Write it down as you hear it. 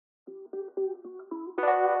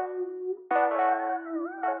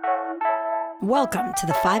Welcome to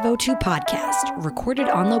the 502 podcast, recorded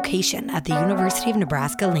on location at the University of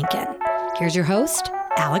Nebraska-Lincoln. Here's your host,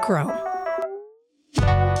 Alec Rome.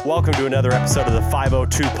 Welcome to another episode of the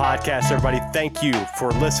 502 podcast, everybody. Thank you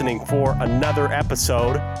for listening for another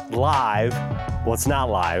episode live. Well, it's not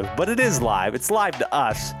live, but it is live. It's live to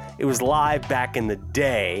us. It was live back in the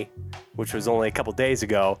day, which was only a couple days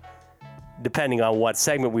ago, depending on what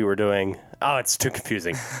segment we were doing. Oh, it's too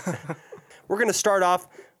confusing. We're going to start off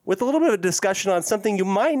with a little bit of a discussion on something you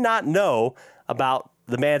might not know about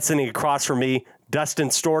the man sitting across from me, Dustin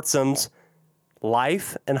Stortzum's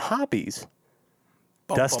life and hobbies.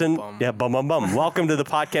 Dustin, yeah, bum, bum, bum. Welcome to the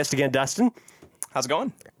podcast again, Dustin. How's it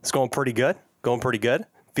going? It's going pretty good.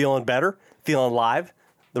 Feeling better. Feeling live.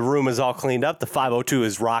 The room is all cleaned up. The 502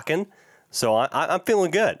 is rocking. So I'm feeling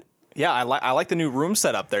good. Yeah, I like the new room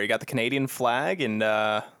setup there. You got the Canadian flag and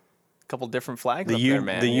a couple different flags up there,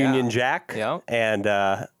 man. The Union Jack. Yeah. And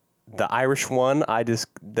the Irish one. I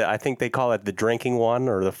think they call it the drinking one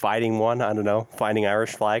or the fighting one. I don't know. Fighting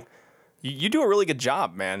Irish flag. You do a really good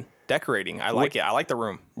job, man. Decorating. I like it. I like the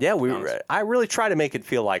room. Yeah, I really try to make it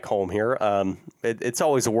feel like home here. It's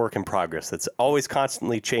always a work in progress. It's always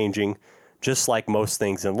constantly changing, just like most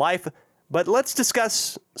things in life. But let's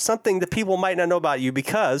discuss something that people might not know about you,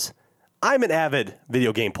 because I'm an avid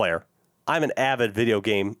video game player. I'm an avid video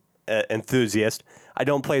game enthusiast. I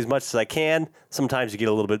don't play as much as I can. Sometimes you get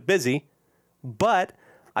a little bit busy. But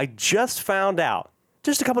I just found out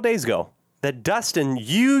just a couple days ago that, Dustin,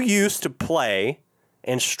 you used to play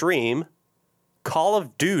and stream Call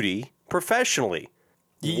of Duty professionally.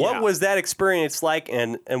 Yeah. What was that experience like,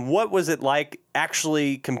 and what was it like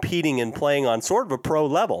actually competing and playing on sort of a pro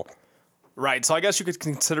level? Right, so I guess you could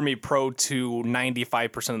consider me pro to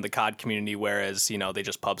 95% of the COD community, whereas, they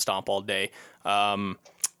just pub stomp all day.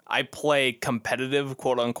 I play competitive,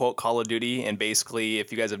 quote-unquote, Call of Duty, and basically,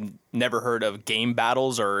 if you guys have never heard of Game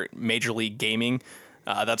Battles or Major League Gaming,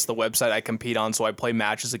 that's the website I compete on, so I play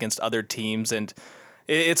matches against other teams, and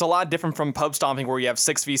it's a lot different from pub stomping, where you have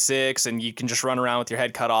 6v6 and you can just run around with your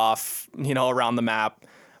head cut off, around the map.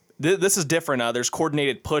 This is different. There's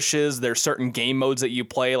coordinated pushes. There's certain game modes that you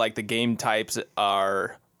play, like the game types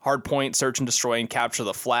are hardpoint, search and destroy, and capture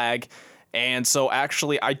the flag. And so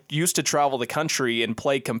actually, I used to travel the country and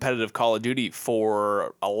play competitive Call of Duty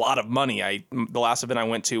for a lot of money. The last event I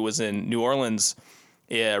went to was in New Orleans,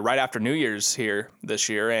 right after New Year's here this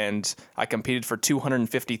year, and I competed for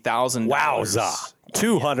 $250,000. Wowza.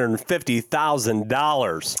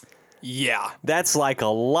 $250,000. Yeah. That's like a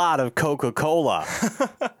lot of Coca-Cola.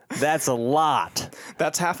 That's a lot.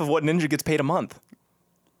 That's half of what Ninja gets paid a month.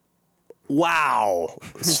 Wow.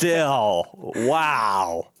 Still.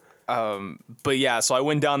 Wow. But yeah, so I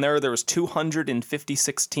went down there. There was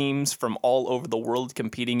 256 teams from all over the world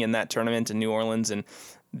competing in that tournament in New Orleans, and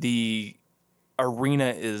the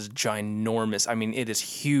arena is ginormous. I mean, it is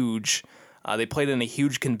huge. They played in a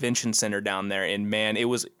huge convention center down there, and man, it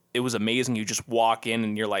was amazing. You just walk in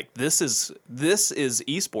and you're like, this is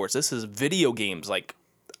esports. This is video games. Like,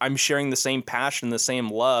 I'm sharing the same passion, the same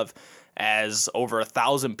love as over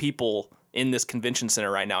 1,000 people in this convention center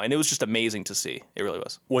right now, and it was just amazing to see. It really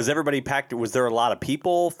was. Was everybody packed? Was there a lot of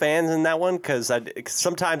people, fans in that one? Because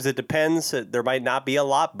sometimes it depends. There might not be a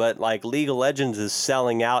lot, but like League of Legends is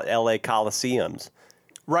selling out LA Coliseums.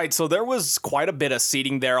 Right, so there was quite a bit of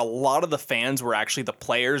seating there. A lot of the fans were actually the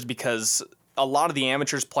players, because a lot of the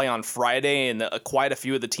amateurs play on Friday, and quite a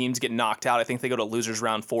few of the teams get knocked out. I think they go to losers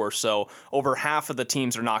round 4, so over half of the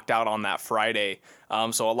teams are knocked out on that Friday.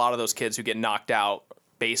 So a lot of those kids who get knocked out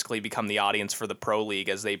basically become the audience for the pro league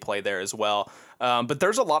as they play there as well. But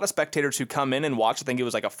there's a lot of spectators who come in and watch. I think it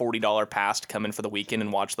was like a $40 pass to come in for the weekend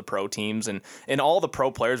and watch the pro teams, and all the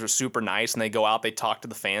pro players are super nice, and they go out, they talk to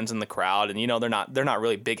the fans in the crowd, and they're not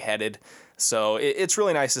really big headed. So it's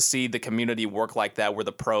really nice to see the community work like that, where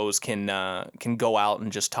the pros can go out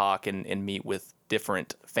and just talk and meet with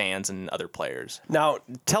different fans and other players. Now,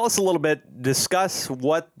 tell us a little bit, discuss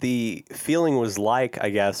what the feeling was like,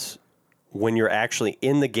 I guess, when you're actually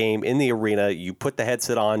in the game, in the arena. You put the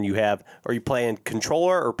headset on, are you playing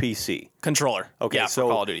controller or PC? Controller. Okay, yeah, so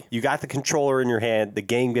for Call of Duty. You got the controller in your hand, the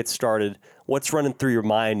game gets started. What's running through your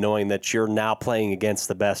mind knowing that you're now playing against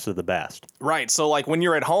the best of the best? Right, so like when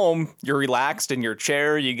you're at home, you're relaxed in your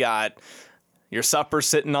chair, you got your supper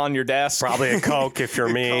sitting on your desk. Probably a Coke if you're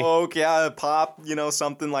me. Coke, yeah, pop,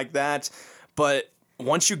 something like that. But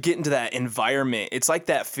once you get into that environment, it's like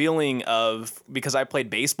that feeling of, because I played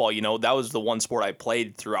baseball, that was the one sport I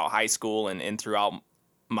played throughout high school and throughout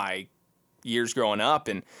my years growing up.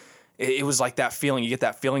 And it was like that feeling. You get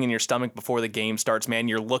that feeling in your stomach before the game starts, man.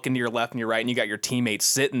 You're looking to your left and your right, and you got your teammates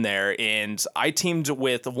sitting there. And I teamed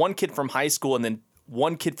with one kid from high school and then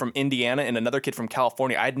one kid from Indiana and another kid from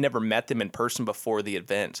California. I'd never met them in person before the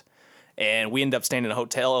event. And we ended up staying in a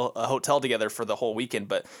hotel together for the whole weekend.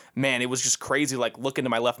 But man, it was just crazy, like looking to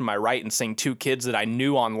my left and my right and seeing two kids that I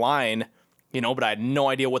knew online, but I had no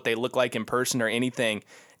idea what they look like in person or anything.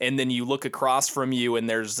 And then you look across from you and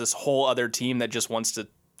there's this whole other team that just wants to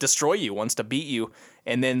destroy you, wants to beat you.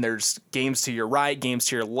 And then there's games to your right, games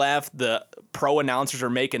to your left. The pro announcers are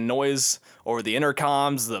making noise over the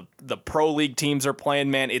intercoms. The pro league teams are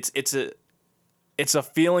playing, man. It's a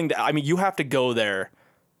feeling that, you have to go there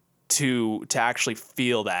to actually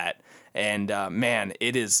feel that. And man,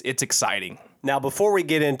 it's exciting. Now, before we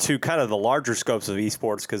get into kind of the larger scopes of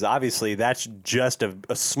esports, because obviously that's just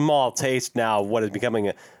a small taste now of what is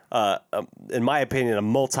becoming, in my opinion, a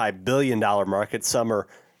multi-billion-dollar market. Some are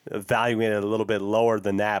valuing it a little bit lower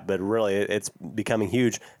than that, but really it's becoming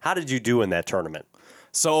huge. How did you do in that tournament?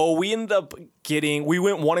 So we ended up we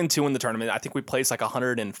went 1-2 in the tournament. I think we placed like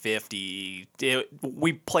 150.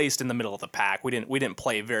 We placed in the middle of the pack. We didn't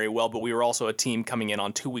play very well, but we were also a team coming in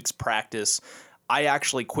on 2 weeks practice. I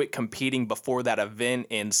actually quit competing before that event,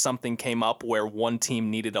 and something came up where one team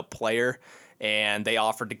needed a player, and they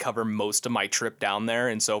offered to cover most of my trip down there.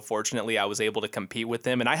 And so fortunately, I was able to compete with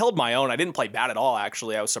them, and I held my own. I didn't play bad at all,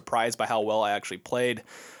 actually. I was surprised by how well I actually played.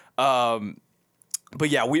 But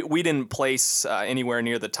yeah, we didn't place anywhere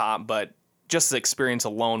near the top, but just the experience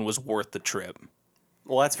alone was worth the trip.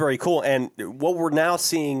 Well, that's very cool. And what we're now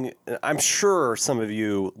seeing, I'm sure some of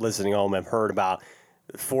you listening home have heard about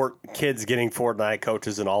kids getting Fortnite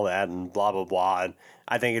coaches and all that and blah, blah, blah. And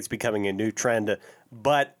I think it's becoming a new trend.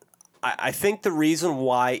 But I think the reason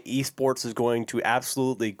why esports is going to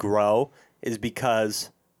absolutely grow is because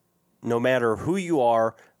no matter who you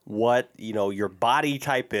are, what your body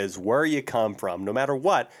type is, where you come from, no matter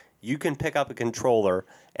what, you can pick up a controller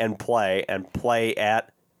and play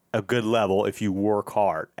at a good level if you work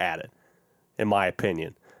hard at it, in my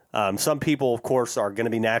opinion. Some people, of course, are going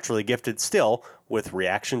to be naturally gifted still with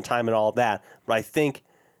reaction time and all that. But I think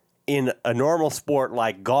in a normal sport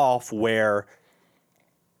like golf, where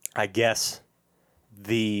I guess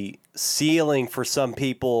the ceiling for some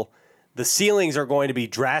people, the ceilings are going to be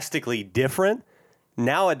drastically different.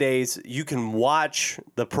 Nowadays, you can watch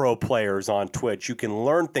the pro players on Twitch. You can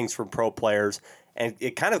learn things from pro players, and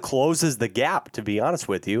it kind of closes the gap, to be honest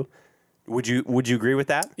with you. Would you agree with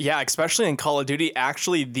that? Yeah, especially in Call of Duty.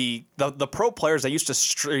 Actually, the pro players that used to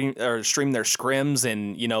stream their scrims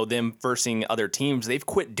and them versing other teams, they've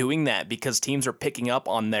quit doing that because teams are picking up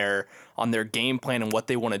on their game plan and what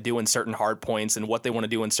they want to do in certain hard points and what they want to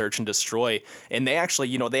do in search and destroy. And they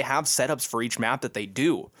actually, they have setups for each map that they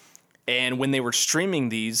do. And when they were streaming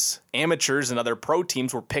these, amateurs and other pro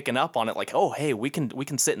teams were picking up on it like, oh, hey, we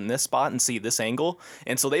can sit in this spot and see this angle.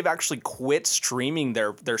 And so they've actually quit streaming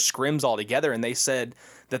their scrims altogether. And they said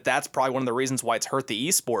that that's probably one of the reasons why it's hurt the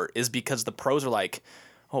esport, is because the pros are like,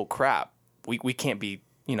 oh, crap, we can't be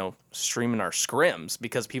streaming our scrims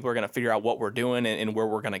because people are going to figure out what we're doing and where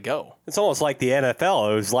we're going to go. It's almost like the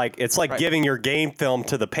NFL. It's like right. Giving your game film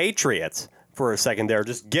to the Patriots for a second there,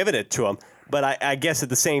 just giving it to them. But I guess at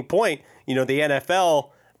the same point, the NFL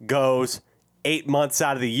goes 8 months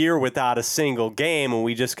out of the year without a single game, and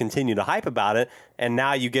we just continue to hype about it. And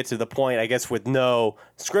now you get to the point, I guess, with no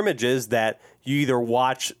scrimmages, that you either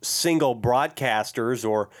watch single broadcasters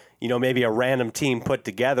or, maybe a random team put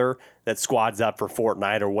together that squads up for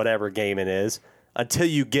Fortnite or whatever game it is, until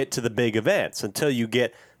you get to the big events, until you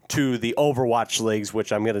get to the Overwatch leagues,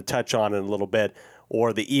 which I'm going to touch on in a little bit,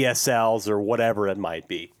 or the ESLs or whatever it might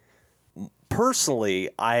be. Personally,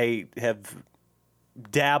 I have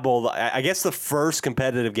dabbled. I guess the first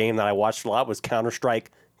competitive game that I watched a lot was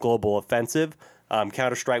Counter-Strike Global Offensive.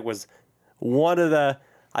 Counter-Strike was one of the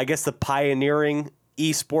pioneering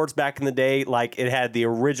esports back in the day. Like, it had the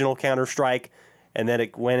original Counter-Strike, and then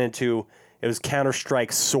it was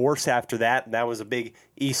Counter-Strike Source after that. And that was a big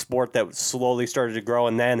esport that slowly started to grow.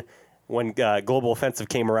 And then when Global Offensive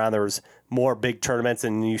came around, there was more big tournaments,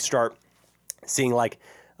 and you start seeing like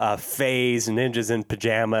FaZe and Ninjas in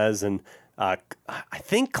Pajamas, and I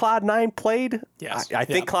think Cloud9 played. Yes. I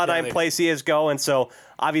think Cloud9 plays CSGO, and so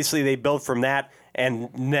obviously they built from that and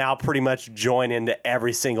now pretty much join into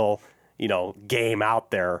every single game out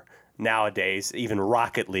there nowadays, even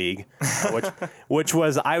Rocket League, which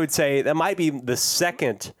was, I would say, that might be the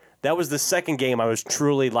second. That was the second game I was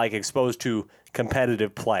truly like exposed to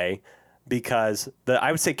competitive play, because I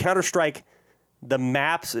would say Counter-Strike, the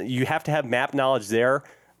maps, you have to have map knowledge there.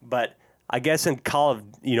 But I guess in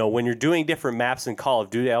when you're doing different maps in Call of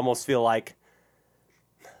Duty, I almost feel like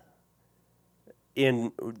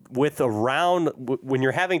when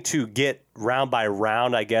you're having to get round by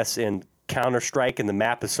round, I guess in Counter-Strike and the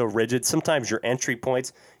map is so rigid, sometimes your entry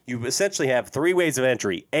points, you essentially have 3 ways of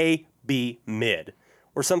entry: A, B, mid.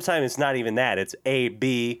 Or sometimes it's not even that. It's A,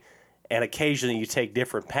 B, and occasionally you take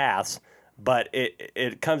different paths. But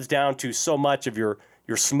it comes down to so much of your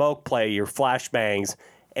smoke play, your flashbangs,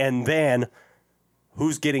 and then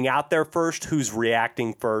who's getting out there first, who's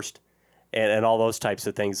reacting first, and all those types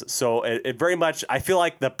of things. So it very much, I feel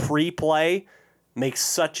like the pre-play makes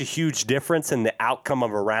such a huge difference in the outcome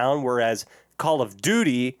of a round, whereas Call of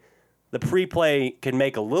Duty, the pre-play can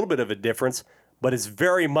make a little bit of a difference, but it's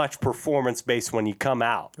very much performance-based when you come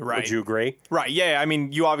out. Right. Would you agree? Right, yeah. I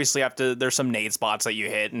mean, you obviously have to, there's some nade spots that you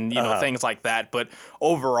hit and, things like that. But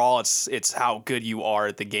overall, it's how good you are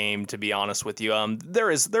at the game, to be honest with you. There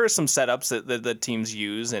is some setups that the teams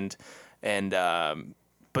use.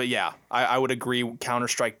 But yeah, I would agree.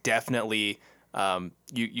 Counter-Strike definitely,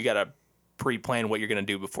 you got to pre-plan what you're going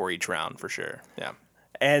to do before each round, for sure. Yeah.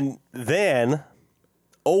 And then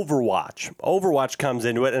Overwatch comes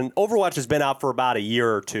into it, and Overwatch has been out for about a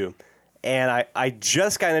year or two. And I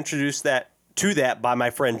just got introduced to that by my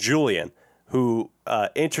friend Julian, who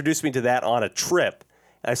introduced me to that on a trip.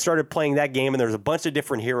 And I started playing that game, and there's a bunch of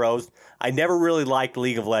different heroes. I never really liked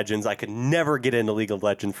League of Legends. I could never get into League of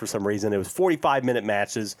Legends for some reason. It was 45-minute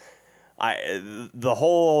matches. The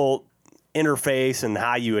whole interface and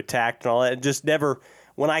how you attacked and all that, just never.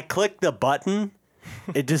 When I clicked the button,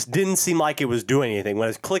 it just didn't seem like it was doing anything. When I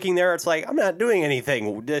was clicking there, it's like, I'm not doing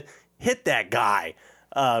anything. Hit that guy.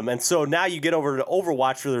 And so now you get over to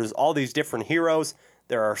Overwatch, where there's all these different heroes.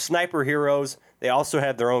 There are sniper heroes. They also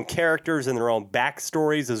have their own characters and their own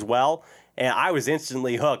backstories as well. And I was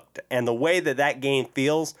instantly hooked. And the way that game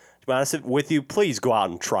feels, to be honest with you, please go out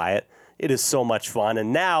and try it. It is so much fun.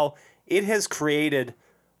 And now it has created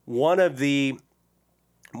one of the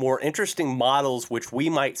more interesting models, which we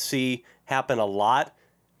might see happen a lot,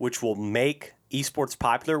 which will make esports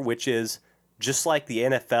popular, which is just like the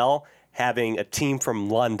NFL having a team from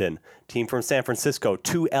London, team from San Francisco,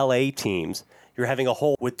 2 LA teams. You're having a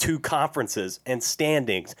whole with 2 conferences and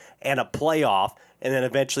standings and a playoff and then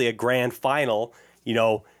eventually a grand final,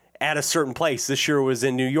 at a certain place. This year was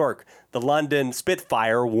in New York. The London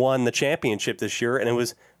Spitfire won the championship this year, and it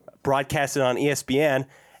was broadcasted on ESPN.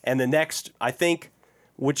 And the next, I think,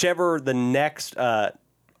 whichever the next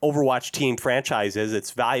Overwatch team franchise is,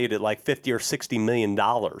 it's valued at like $50 or $60 million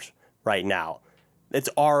right now. It's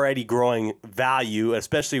already growing value,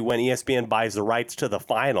 especially when ESPN buys the rights to the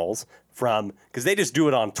finals because they just do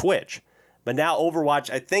it on Twitch. But now Overwatch,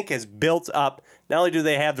 I think, has built up, not only do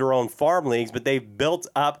they have their own farm leagues, but they've built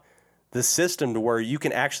up the system to where you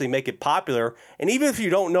can actually make it popular. And even if you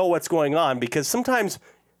don't know what's going on, because sometimes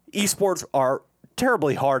esports are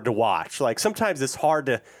terribly hard to watch. Like sometimes it's hard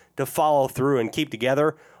to follow through and keep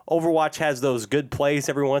together. Overwatch has those good plays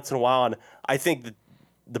every once in a while, and I think that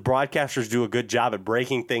the broadcasters do a good job at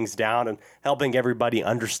breaking things down and helping everybody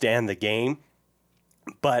understand the game.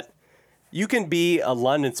 But you can be a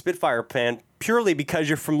London Spitfire fan purely because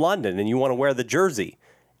you're from London and you want to wear the jersey.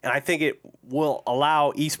 And I think it will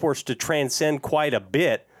allow esports to transcend quite a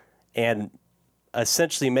bit and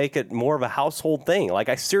essentially make it more of a household thing. Like,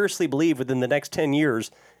 I seriously believe within the next 10 years,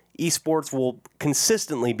 esports will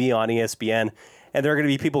consistently be on ESPN, and there are going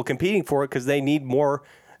to be people competing for it because they need more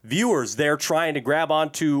viewers. They're trying to grab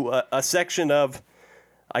onto a section of,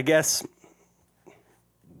 I guess,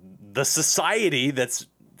 the society that's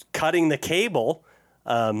cutting the cable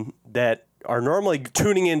that are normally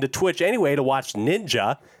tuning into Twitch anyway to watch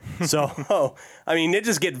Ninja. So, I mean,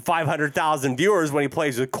 Ninja's getting 500,000 viewers when he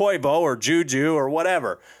plays with Koibo or Juju or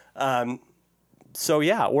whatever. Or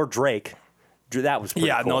Drake. That was pretty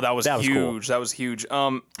cool. No, that was huge. Cool. That was huge.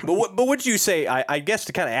 But what would you say? I guess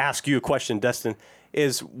to kind of ask you a question, Dustin,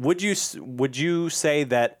 is would you say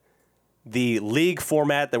that the league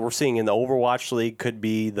format that we're seeing in the Overwatch League could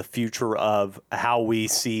be the future of how we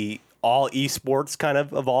see all esports kind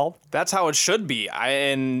of evolve? That's how it should be.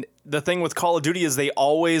 And the thing with Call of Duty is they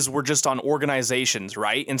always were just on organizations,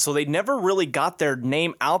 right? And so they never really got their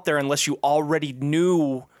name out there unless you already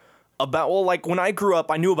knew about, like when I grew up,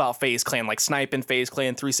 I knew about FaZe Clan, like Snipe and FaZe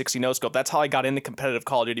Clan, 360 No Scope. That's how I got into competitive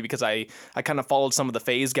Call of Duty, because I kind of followed some of the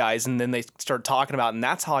FaZe guys, and then they started talking about it, and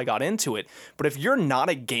that's how I got into it. But if you're not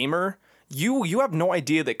a gamer, you have no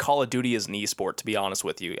idea that Call of Duty is an esport, to be honest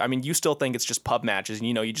with you. I mean, you still think it's just pub matches, and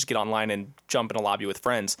you just get online and jump in a lobby with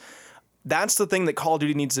friends. that's the thing that Call of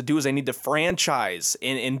Duty needs to do is they need to franchise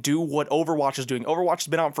and do what Overwatch is doing. Overwatch has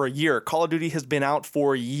been out for a year. Call of Duty has been out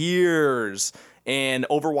for years, and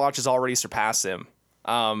Overwatch has already surpassed them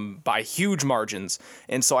by huge margins.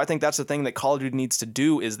 And so I think that's the thing that Call of Duty needs to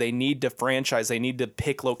do is they need to franchise. They need to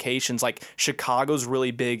pick locations. Like Chicago's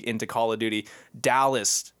really big into Call of Duty.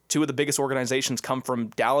 Dallas, two of the biggest organizations come from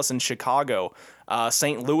Dallas and Chicago.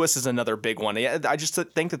 St. Louis is another big one. I just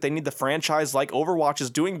think that they need the franchise like Overwatch is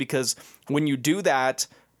doing, because when you do that,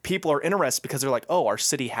 people are interested because they're like, oh, our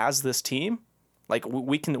city has this team. Like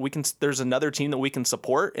we can. There's another team that we can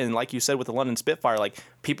support, and like you said with the London Spitfire, like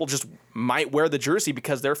people just might wear the jersey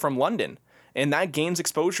because they're from London, and that gains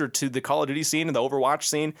exposure to the Call of Duty scene and the Overwatch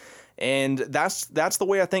scene, and that's the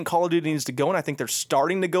way I think Call of Duty needs to go, and I think they're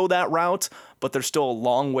starting to go that route, but there's still a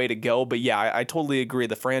long way to go. But yeah, I totally agree.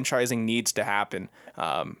 The franchising needs to happen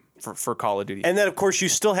for Call of Duty. And then, of course, you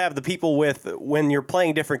still have the people with, when you're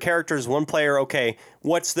playing different characters, one player, okay,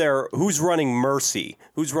 who's running Mercy,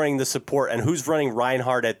 who's running the support, and who's running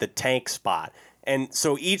Reinhardt at the tank spot. And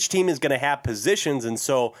so each team is going to have positions, and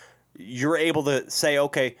so you're able to say,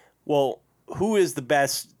 okay, well, who is the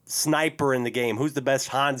best sniper in the game? Who's the best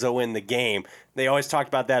Hanzo in the game? They always talked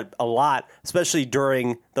about that a lot, especially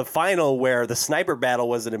during the final where the sniper battle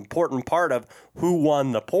was an important part of who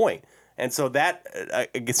won the point. And so that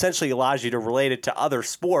essentially allows you to relate it to other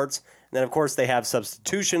sports. And then, of course, they have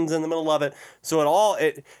substitutions in the middle of it. So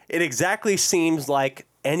it exactly seems like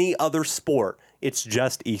any other sport. It's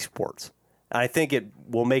just esports. And I think it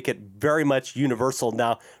will make it very much universal.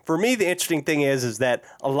 Now, for me, the interesting thing is that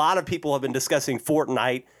a lot of people have been discussing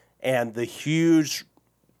Fortnite and the huge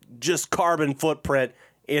just carbon footprint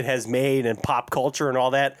it has made in pop culture and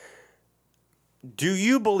all that. Do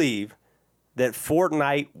you believe that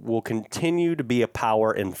Fortnite will continue to be a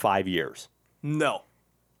power in 5 years? No.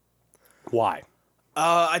 Why?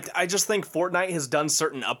 I just think Fortnite has done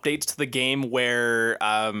certain updates to the game where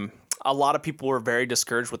a lot of people were very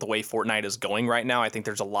discouraged with the way Fortnite is going right now. I think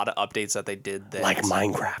there's a lot of updates that they did that, like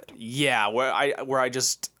Minecraft. Yeah, where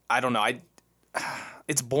I don't know.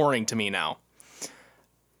 It's boring to me now.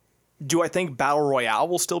 Do I think Battle Royale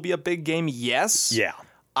will still be a big game? Yes. Yeah.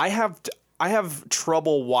 I have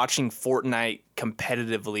trouble watching Fortnite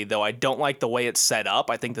competitively, though. I don't like the way it's set up.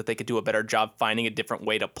 I think that they could do a better job finding a different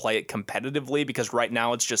way to play it competitively, because right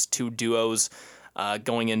now it's just two duos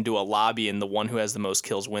going into a lobby, and the one who has the most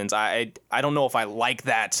kills wins. I don't know if I like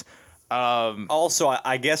that. Also,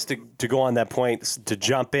 I guess to go on that point, to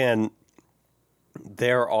jump in,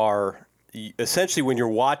 there are essentially, when you're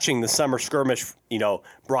watching the summer skirmish,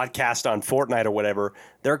 broadcast on Fortnite or whatever,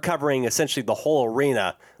 they're covering essentially the whole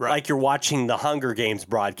arena, right, like you're watching the Hunger Games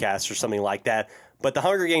broadcast or something like that. But the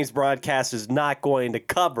Hunger Games broadcast is not going to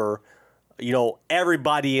cover,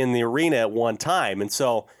 everybody in the arena at one time. And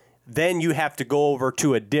so then you have to go over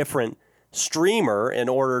to a different streamer in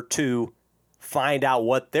order to find out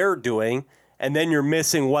what they're doing. And then you're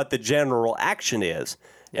missing what the general action is.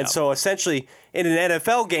 Yep. And so essentially in an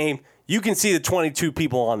NFL game, you can see the 22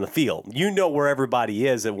 people on the field. You know where everybody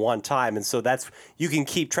is at one time, and so you can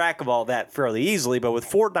keep track of all that fairly easily. But with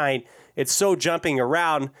Fortnite, it's so jumping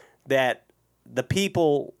around that the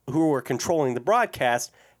people who are controlling the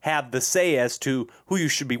broadcast have the say as to who you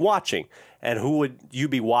should be watching. And who would you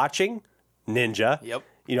be watching? Ninja. Yep.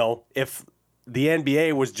 If the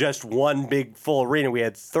NBA was just one big full arena, we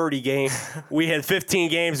had 30 games, we had 15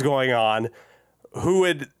 games going on, who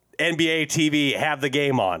would NBA TV have the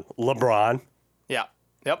game on? LeBron. Yeah.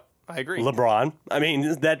 Yep. I agree. LeBron. I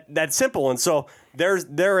mean, that's simple. And so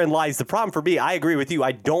therein lies the problem for me. I agree with you.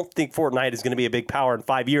 I don't think Fortnite is going to be a big power in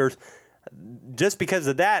 5 years just because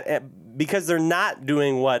of that, because they're not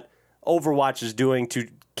doing what Overwatch is doing to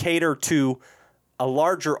cater to a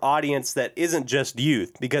larger audience that isn't just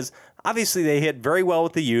youth. Because obviously they hit very well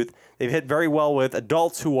with the youth. They've hit very well with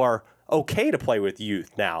adults who are okay to play with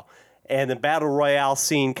youth now. And the Battle Royale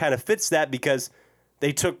scene kind of fits that because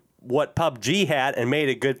they took what PUBG had and made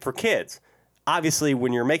it good for kids. Obviously,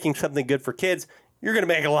 when you're making something good for kids, you're going to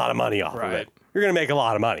make a lot of money off of it. You're going to make a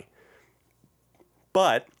lot of money.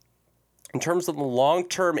 But in terms of the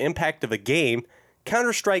long-term impact of a game,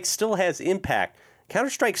 Counter-Strike still has impact.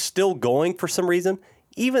 Counter-Strike's still going for some reason,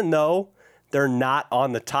 even though they're not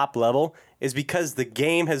on the top level, is because the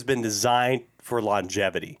game has been designed for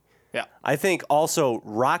longevity. Yeah. I think also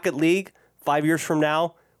Rocket League 5 years from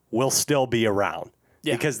now will still be around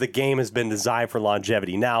because the game has been designed for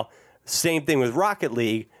longevity. Now, same thing with Rocket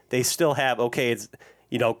League. They still have, it's,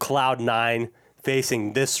 Cloud9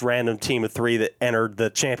 facing this random team of three that entered the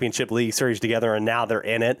Championship League Series together, and now they're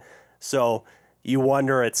in it. So you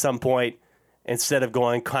wonder at some point, instead of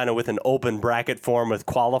going kind of with an open bracket form with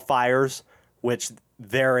qualifiers, which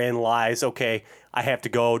therein lies, okay, I have to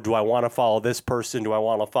go, do I want to follow this person? Do I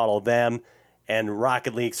want to follow them? And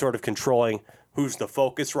Rocket League sort of controlling who's the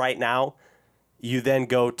focus right now. You then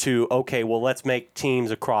go to, okay, well, let's make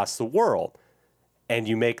teams across the world. And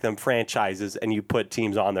you make them franchises and you put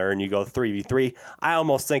teams on there and you go 3v3. I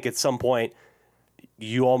almost think at some point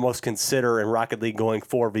you almost consider in Rocket League going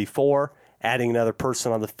 4v4, adding another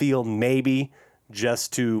person on the field maybe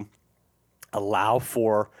just to allow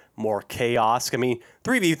for more chaos. I mean,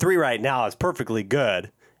 3v3 right now is perfectly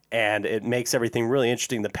good and it makes everything really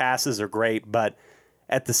interesting. The passes are great, but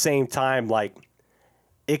at the same time, like,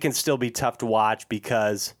 it can still be tough to watch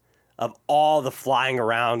because of all the flying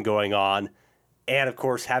around going on. And, of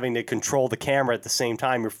course, having to control the camera at the same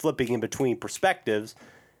time. You're flipping in between perspectives,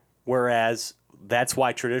 whereas that's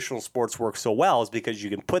why traditional sports work so well is because you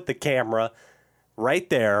can put the camera right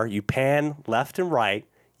there. You pan left and right.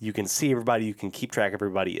 You can see everybody. You can keep track of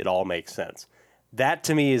everybody. It all makes sense. That,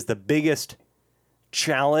 to me, is the biggest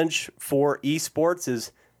challenge for esports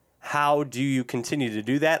is how do you continue to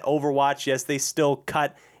do that? Overwatch, yes, they still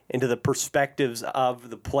cut into the perspectives of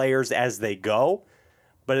the players as they go.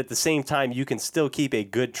 But at the same time, you can still keep a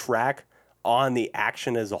good track on the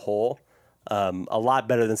action as a whole, a lot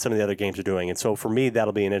better than some of the other games are doing. And so for me,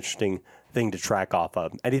 that'll be an interesting thing to track off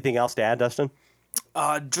of. Anything else to add, Dustin?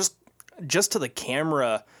 Just to the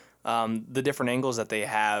camera, the different angles that they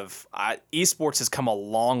have, esports has come a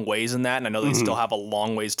long ways in that, and I know they still have a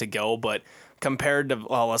long ways to go, but compared to,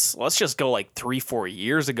 well, let's just go like 3-4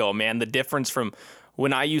 years ago, man, the difference from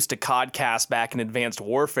when I used to codcast back in Advanced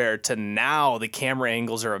Warfare to now, the camera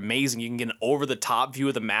angles are amazing. You can get an over-the-top view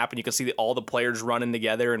of the map, and you can see all the players running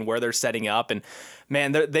together and where they're setting up. And,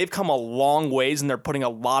 man, they've come a long ways, and they're putting a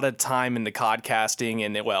lot of time into codcasting.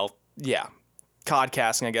 And, well, yeah,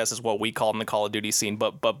 codcasting, I guess, is what we call it in the Call of Duty scene,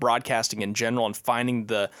 but broadcasting in general and finding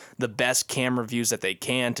the best camera views that they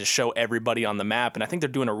can to show everybody on the map. And I think they're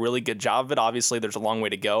doing a really good job of it. Obviously, there's a long way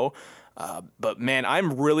to go. But, man,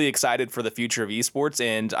 I'm really excited for the future of esports,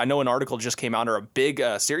 and I know an article just came out, or a big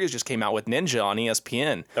series just came out with Ninja on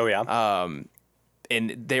ESPN. Oh, yeah?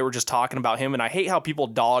 And they were just talking about him, and I hate how people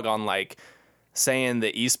dog on, like, saying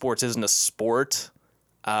that esports isn't a sport.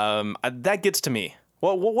 That gets to me.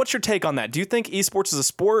 Well, what's your take on that? Do you think esports is a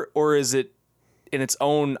sport, or is it in its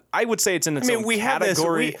own? I would say it's in its own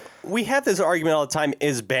category. We have this argument all the time: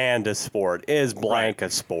 is band a sport? Is blank a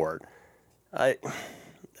sport?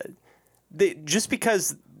 Just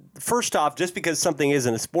because something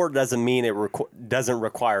isn't a sport doesn't mean it doesn't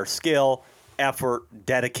require skill, effort,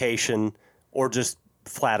 dedication, or just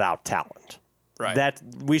flat out talent. Right. That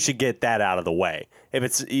we should get that out of the way. If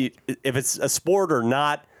it's a sport or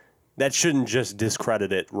not, that shouldn't just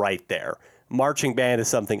discredit it right there. Marching band is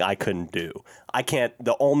something I couldn't do. I can't.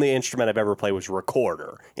 The only instrument I've ever played was a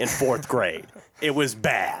recorder in 4th grade. It was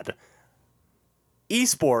bad.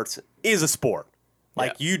 Esports is a sport.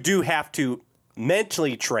 Like, you do have to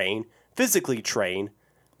mentally train, physically train,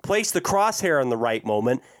 place the crosshair in the right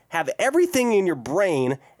moment, have everything in your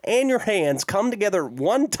brain and your hands come together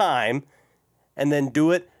one time, and then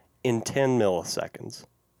do it in 10 milliseconds.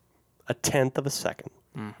 A tenth of a second.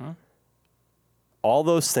 Mm-hmm. All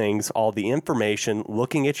those things, all the information,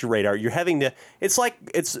 looking at your radar, you're having to. It's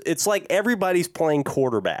like everybody's playing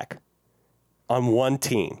quarterback on one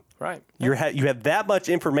team. Right. You have that much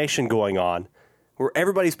information going on, where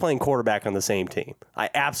everybody's playing quarterback on the same team.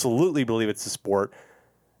 I absolutely believe it's a sport.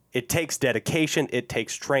 It takes dedication, it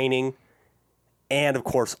takes training, and of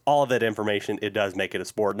course, all of that information, it does make it a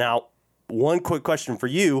sport. Now, one quick question for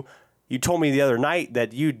you. You told me the other night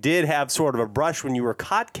that you did have sort of a brush when you were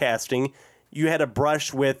codcasting. You had a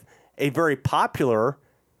brush with a very popular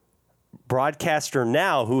broadcaster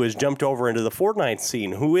now who has jumped over into the Fortnite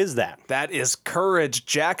scene. Who is that? That is Courage.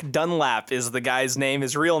 Jack Dunlap is the guy's name,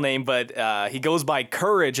 his real name, but he goes by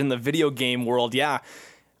Courage in the video game world. Yeah.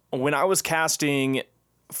 When I was casting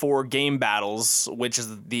for Game Battles, which is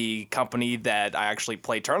the company that I actually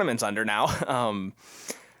play tournaments under now,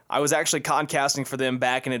 I was actually codcasting for them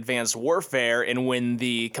back in Advanced Warfare, and when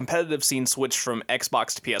the competitive scene switched from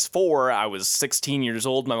Xbox to PS4, I was 16 years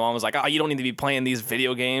old. My mom was like, "Oh, you don't need to be playing these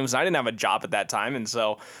video games." And I didn't have a job at that time, and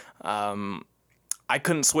so I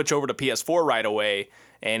couldn't switch over to PS4 right away,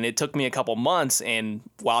 and it took me a couple months, and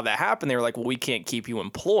while that happened, they were like, "Well, we can't keep you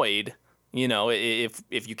employed, you know, if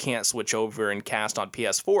you can't switch over and cast on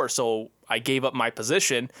PS4." So I gave up my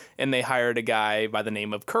position, and they hired a guy by the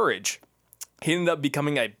name of Courage. He ended up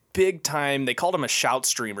becoming a big time, they called him a shout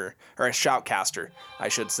streamer, or a shoutcaster, I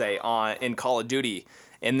should say, in Call of Duty.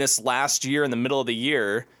 And this last year, in the middle of the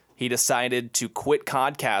year, he decided to quit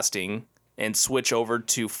codcasting and switch over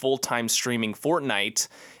to full-time streaming Fortnite.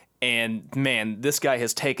 And man, this guy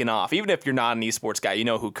has taken off. Even if you're not an esports guy, you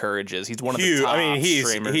know who Courage is. He's one of the top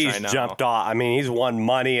streamers he's right now. Jumped off. I mean, he's won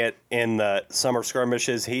money in the summer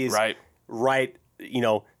skirmishes. He's right,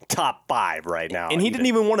 top 5 right now. And he didn't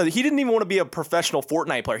even want to be a professional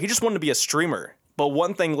Fortnite player. He just wanted to be a streamer. But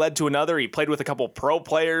one thing led to another. He played with a couple pro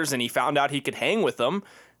players, and he found out he could hang with them.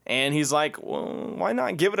 And he's like, well, why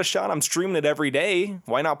not give it a shot? I'm streaming it every day.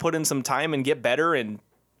 Why not put in some time and get better and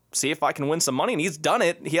see if I can win some money? And he's done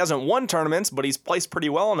it. He hasn't won tournaments, but he's placed pretty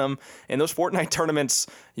well in them. In those Fortnite tournaments,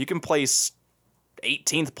 you can place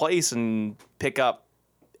 18th place and pick up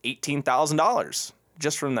 $18,000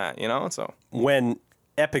 just from that, So when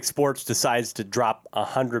Epic Sports decides to drop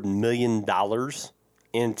 $100 million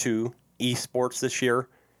into esports this year,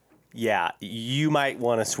 yeah, you might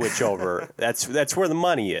want to switch over. That's where the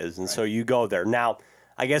money is, and so you go there. Now,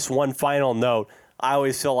 I guess one final note, I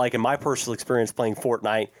always feel like in my personal experience playing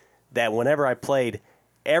Fortnite that whenever I played,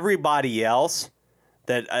 everybody else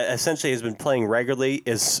that essentially has been playing regularly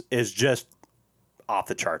is just off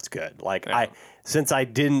the charts good. Like since I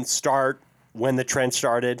didn't start when the trend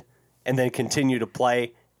started and then continue to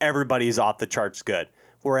play, everybody's off the charts good.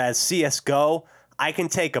 Whereas CS:GO, I can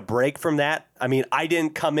take a break from that. I mean, I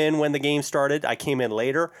didn't come in when the game started. I came in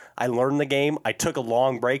later. I learned the game. I took a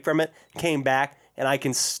long break from it, came back, and I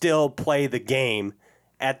can still play the game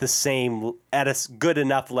at a good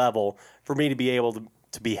enough level for me to be able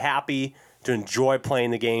to be happy, to enjoy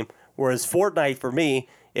playing the game. Whereas Fortnite, for me,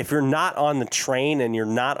 if you're not on the train and you're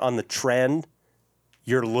not on the trend,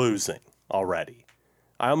 you're losing already.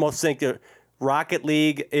 I almost think that Rocket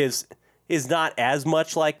League is not as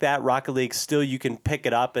much like that. Rocket League, still you can pick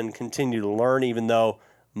it up and continue to learn, even though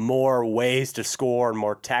more ways to score and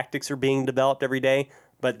more tactics are being developed every day.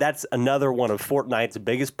 But that's another one of Fortnite's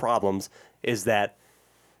biggest problems, is that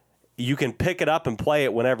you can pick it up and play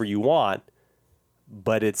it whenever you want,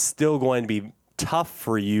 but it's still going to be tough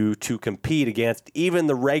for you to compete against even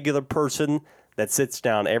the regular person that sits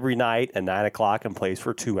down every night at 9 o'clock and plays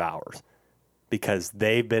for 2 hours, because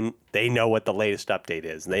they know what the latest update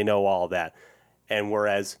is. They know all that. And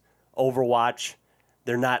whereas Overwatch,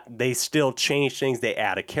 they still change things. They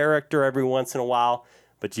add a character every once in a while,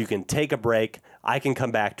 but you can take a break. I can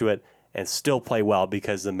come back to it and still play well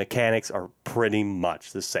because the mechanics are pretty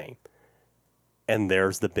much the same. And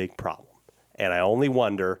there's the big problem. And I only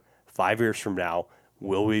wonder, 5 years from now,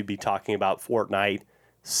 will we be talking about Fortnite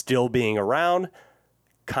still being around,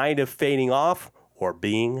 kind of fading off, or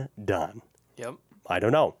being done? Yep. I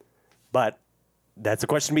don't know. But that's a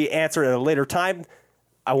question to be answered at a later time.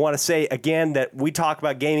 I want to say again that we talk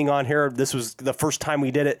about gaming on here. This was the first time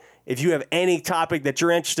we did it. If you have any topic that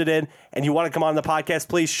you're interested in and you want to come on the podcast,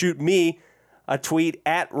 please shoot me a tweet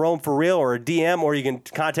at Rome for Real or a DM, or you can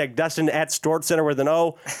contact Dustin at Stort Center with an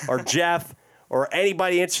O, or Jeff, or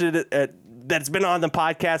anybody interested that's been on the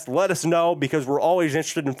podcast. Let us know, because we're always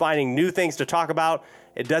interested in finding new things to talk about.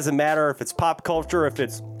 It doesn't matter if it's pop culture, if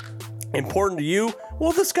it's important to you,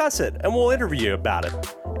 we'll discuss it and we'll interview you about it.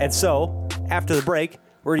 And so, after the break,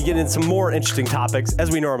 we're going to get into some more interesting topics,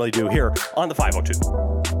 as we normally do here on the 502.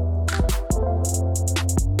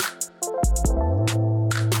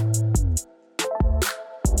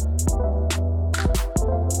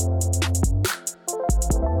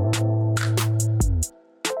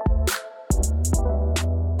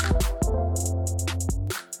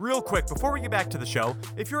 Real quick, before we get back to the show,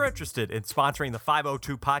 if you're interested in sponsoring the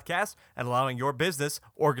 502 podcast and allowing your business,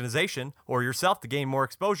 organization, or yourself to gain more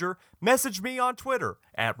exposure, message me on Twitter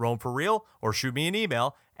at RomeForReal, or shoot me an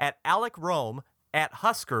email at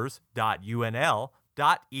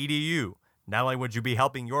alecrome@huskers.unl.edu. Not only would you be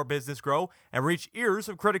helping your business grow and reach ears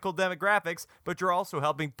of critical demographics, but you're also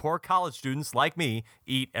helping poor college students like me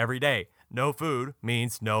eat every day. No food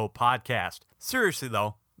means no podcast. Seriously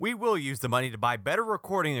though, we will use the money to buy better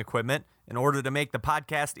recording equipment in order to make the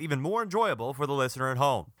podcast even more enjoyable for the listener at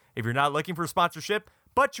home. If you're not looking for sponsorship,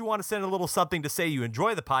 but you want to send a little something to say you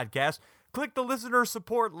enjoy the podcast, click the listener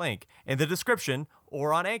support link in the description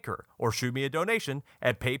or on Anchor, or shoot me a donation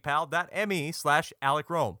at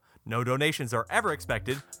paypal.me/AlecRome. No donations are ever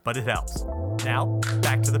expected, but it helps. Now,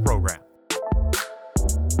 back to the program.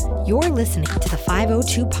 You're listening to the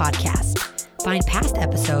 502 podcast. Find past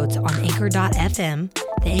episodes on Anchor.fm,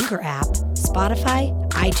 the Anchor app, Spotify,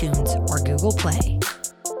 iTunes, or Google Play.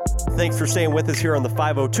 Thanks for staying with us here on the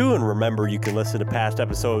 502. And remember, you can listen to past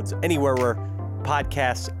episodes anywhere where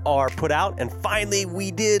podcasts are put out. And finally,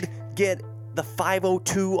 we did get the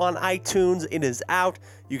 502 on iTunes. It is out.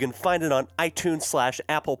 You can find it on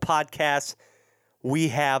iTunes/Apple Podcasts. We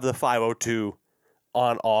have the 502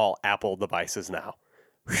 on all Apple devices now.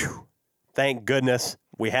 Whew. Thank goodness.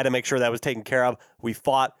 We had to make sure that was taken care of. We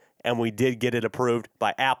fought, and we did get it approved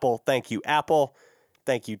by Apple. Thank you, Apple.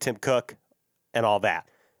 Thank you, Tim Cook, and all that.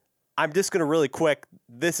 I'm just going to really quick,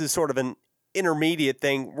 this is sort of an intermediate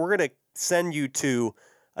thing. We're going to send you to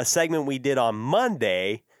a segment we did on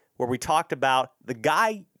Monday where we talked about the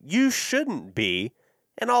guy you shouldn't be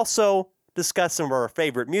and also discuss some of our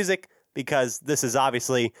favorite music because this is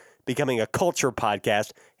obviously becoming a culture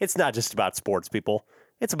podcast. It's not just about sports, people.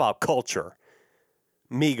 It's about culture.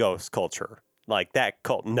 Migos culture. Like that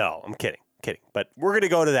cult. No, I'm kidding. But we're going to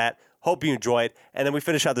go to that. Hope you enjoy it. And then we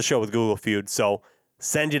finish out the show with Google FEUD. So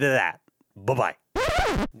send you to that. Bye-bye.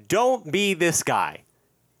 Don't be this guy.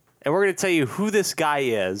 And we're going to tell you who this guy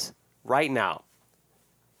is right now.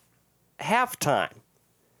 Halftime.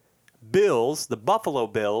 Bills, the Buffalo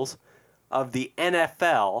Bills of the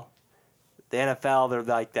NFL. The NFL, they're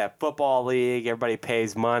like that football league. Everybody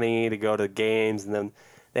pays money to go to games, and then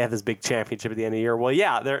they have this big championship at the end of the year. Well,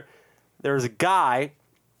 yeah, there's a guy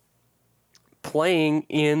playing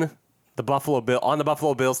in the on the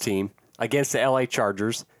Buffalo Bills team against the LA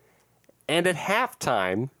Chargers, and at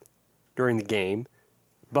halftime during the game,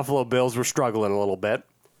 Buffalo Bills were struggling a little bit,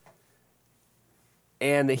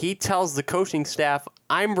 and he tells the coaching staff,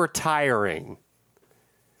 "I'm retiring."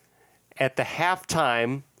 At the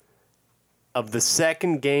halftime of the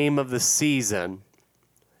second game of the season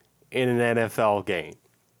in an NFL game.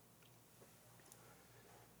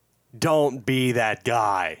 Don't be that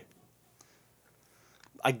guy.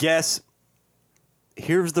 I guess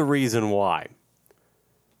here's the reason why.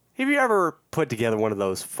 Have you ever put together one of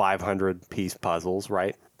those 500-piece puzzles,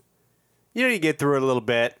 right? You know, you get through it a little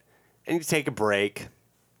bit, and you take a break.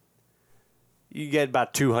 You get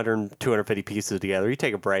about 250 pieces together. You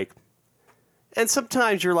take a break. And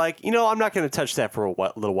sometimes you're like, you know, I'm not going to touch that for a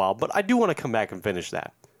little while, but I do want to come back and finish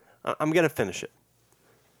that. I'm going to finish it.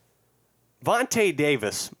 Vontae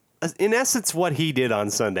Davis, in essence, what he did on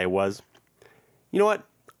Sunday was, you know what?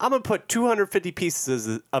 I'm going to put 250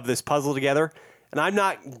 pieces of this puzzle together, and I'm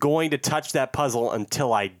not going to touch that puzzle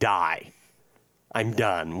until I die. I'm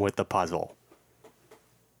done with the puzzle.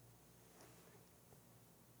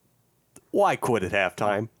 Why quit at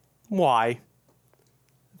halftime? Why?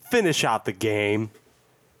 Finish out the game.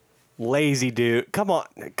 Lazy dude. Come on,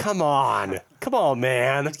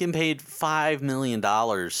 man. He's getting paid $5 million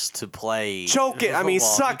to play. Choke it. I mean,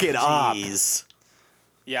 suck it up.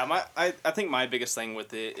 Yeah, I think my biggest thing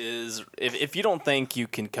with it is if you don't think you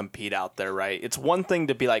can compete out there, right? It's one thing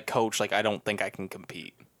to be like, coach, like, I don't think I can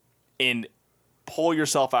compete. And pull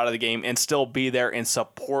yourself out of the game and still be there and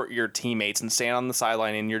support your teammates and stand on the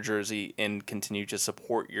sideline in your jersey and continue to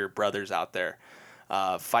support your brothers out there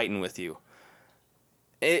fighting with you.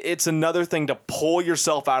 It's another thing to pull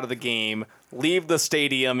yourself out of the game, leave the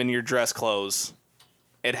stadium in your dress clothes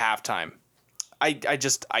at halftime. I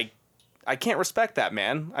can't respect that,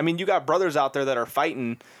 man. I mean, you got brothers out there that are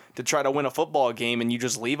fighting to try to win a football game, and you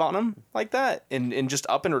just leave on them like that and just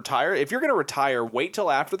up and retire. If you're going to retire, wait till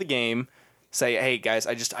after the game, say, hey, guys,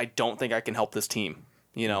 I don't think I can help this team.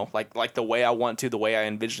 You know, like the way I want to, the way I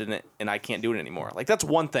envisioned it, and I can't do it anymore. Like, that's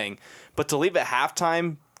one thing. But to leave at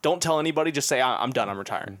halftime, don't tell anybody, just say, I'm done, I'm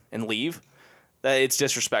retiring, and leave. It's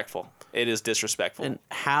disrespectful. It is disrespectful. And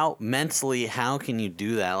how can you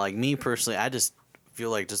do that? Like, me personally, I just feel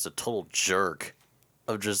like just a total jerk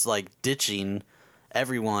of just, like, ditching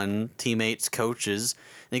everyone, teammates, coaches,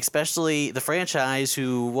 and especially the franchise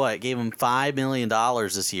who, gave him $5 million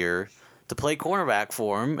this year to play cornerback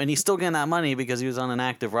for him, and he's still getting that money because he was on an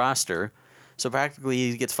active roster. So practically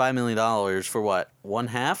he gets $5 million for what? One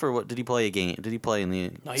half, or what? Did he play a game? Did he play in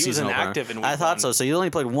the No, he season was opener? inactive in week I thought one. so. So he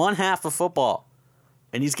only played one half of football,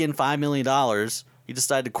 and he's getting $5 million. He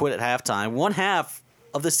decided to quit at halftime. One half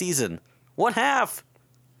of the season. One half.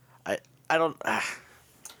 I don't.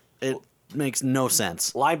 It makes no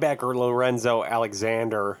sense. Linebacker Lorenzo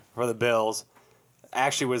Alexander for the Bills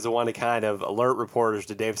actually was the one to kind of alert reporters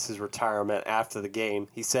to Davis's retirement after the game.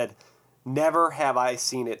 He said, never have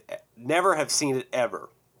seen it ever.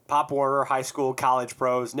 Pop Warner, high school, college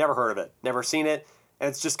pros, never heard of it, never seen it, and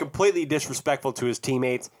it's just completely disrespectful to his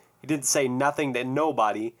teammates. He didn't say nothing to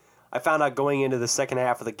nobody. I found out going into the second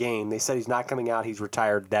half of the game, they said he's not coming out, he's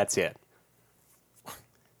retired, that's it.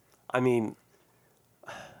 I mean...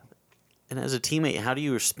 And as a teammate, how do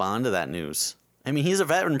you respond to that news? I mean, he's a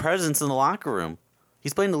veteran presence in the locker room.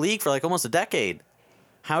 He's played in the league for like almost a decade.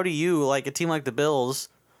 How do you, like a team like the Bills,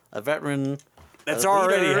 a veteran that's leader,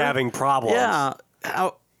 already having problems. Yeah.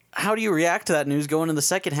 How do you react to that news going in the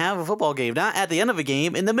second half of a football game? Not at the end of a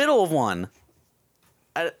game, in the middle of one.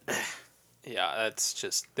 Yeah,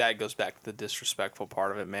 that goes back to the disrespectful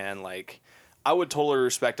part of it, man. Like, I would totally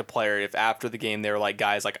respect a player if after the game they were like,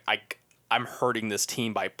 guys, like I'm hurting this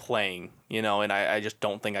team by playing, and I just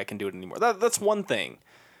don't think I can do it anymore. That's one thing.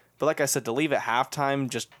 But like I said, to leave at halftime,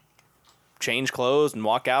 just change clothes and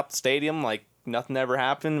walk out the stadium like nothing ever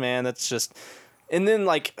happened, man, that's just... And then,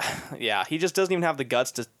 he just doesn't even have the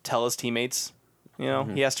guts to tell his teammates, He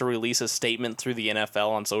has to release a statement through the NFL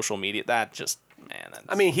on social media. That just, man...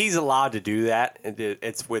 I mean, he's allowed to do that.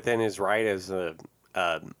 It's within his right as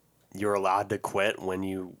you're allowed to quit when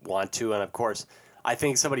you want to. And, of course, I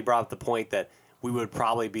think somebody brought up the point that we would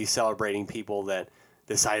probably be celebrating people that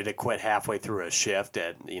decided to quit halfway through a shift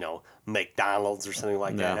at, McDonald's or something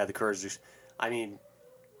like that, had the courage to... I mean...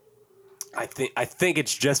 I think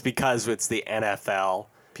it's just because it's the NFL.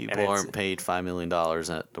 People aren't paid $5 million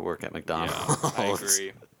to work at McDonald's. Yeah, I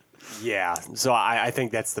agree. Yeah, so I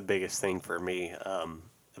think that's the biggest thing for me,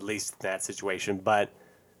 at least in that situation. But,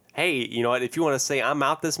 hey, you know what? If you want to say, I'm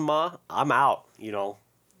out this month, I'm out,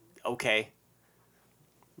 Okay.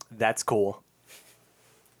 That's cool.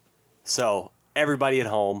 So, everybody at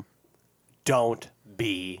home, don't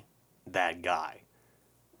be that guy.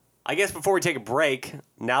 I guess before we take a break,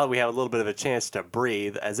 now that we have a little bit of a chance to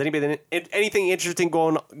breathe, has anybody anything interesting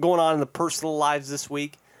going on in the personal lives this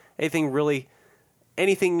week? Anything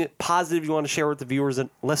positive you want to share with the viewers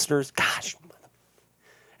and listeners? Gosh,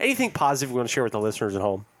 anything positive you want to share with the listeners at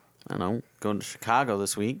home? I don't know. Going to Chicago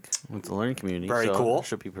this week with the learning community. Very cool.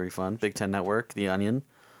 Should be pretty fun. Big Ten Network, The Onion.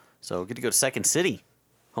 So get to go to Second City,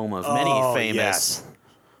 home of many famous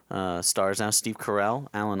stars now. Steve Carell,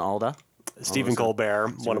 Alan Alda. Stephen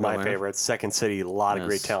Colbert, one of my favorites. Second City, a lot of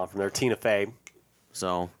great talent from there. Tina Fey.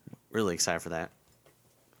 So, really excited for that.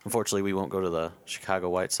 Unfortunately, we won't go to the Chicago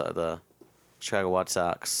White Sox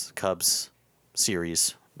Cubs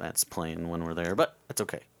series that's playing when we're there, but that's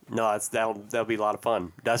okay. No, that'll be a lot of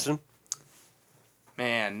fun. Dustin?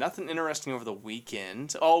 Man, nothing interesting over the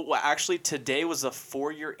weekend. Oh, well, actually, today was the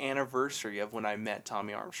 4-year anniversary of when I met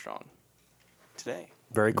Tommy Armstrong. Today.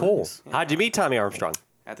 Very cool. Nice. Yeah. How'd you meet Tommy Armstrong?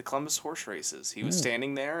 At the Columbus horse races. He was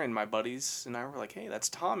standing there, and my buddies and I were like, hey, that's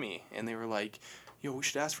Tommy. And they were like, yo, we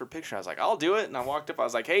should ask for a picture. I was like, I'll do it. And I walked up. I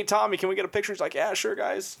was like, hey, Tommy, can we get a picture? He's like, yeah, sure,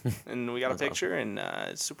 guys. And we got a picture, and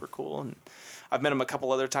it's super cool. And I've met him a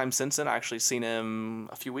couple other times since then. I actually seen him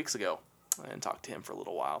a few weeks ago and talked to him for a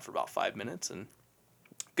little while, for about 5 minutes. And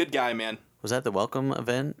good guy, man. Was that the welcome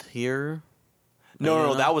event here?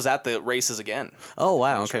 No, that was at the races again. Oh,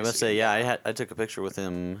 wow. Okay, let's say, yeah, I took a picture with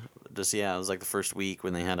him. It was like the first week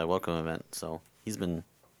when they had a welcome event. So he's been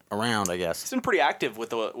around, I guess. He's been pretty active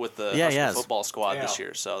with the Husker football squad this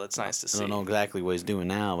year, so that's nice to see. I don't know exactly what he's doing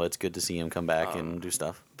now, but it's good to see him come back and do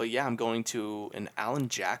stuff. But yeah, I'm going to an Alan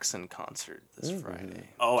Jackson concert this Friday.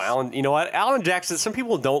 Oh, Alan, you know what? Alan Jackson, some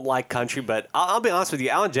people don't like country, but I'll be honest with you,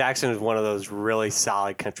 Alan Jackson is one of those really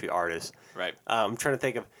solid country artists. Right. I'm trying to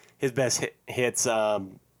think of his best hits.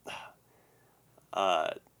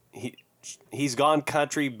 He's gone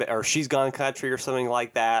country, or she's gone country, or something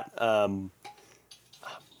like that.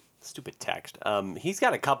 Stupid text. He's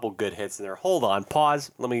got a couple good hits in there. Hold on,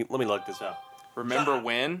 pause. Let me look this up. Remember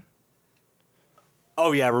When?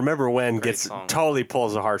 Oh yeah, Remember When song. totally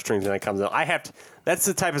pulls the heartstrings when it comes out. That's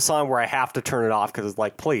the type of song where I have to turn it off because it's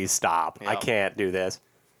like, please stop. Yep. I can't do this.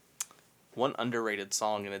 One underrated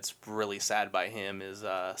song, and it's really sad by him, is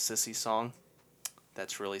Sissy song.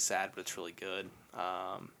 That's really sad, but it's really good.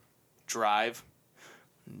 Drive.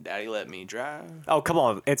 Daddy Let Me Drive. Oh, come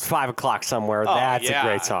on. It's 5 o'clock somewhere. Oh, That's yeah. a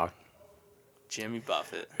great song. Jimmy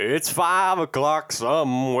Buffett. It's 5 o'clock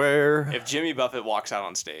somewhere. If Jimmy Buffett walks out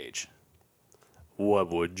on stage. What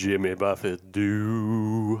would Jimmy Buffett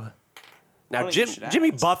do? Now, think you should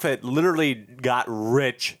Jimmy ask. Buffett literally got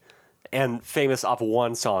rich and famous off of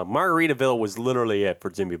one song. Margaritaville was literally it for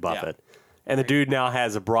Jimmy Buffett. Yeah. And the dude now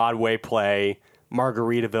has a Broadway play,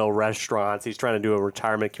 Margaritaville restaurants. He's trying to do a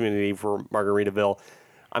retirement community for Margaritaville.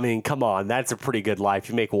 I mean, come on. That's a pretty good life.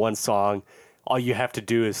 You make one song, all you have to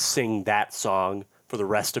do is sing that song for the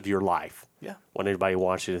rest of your life. Yeah. When anybody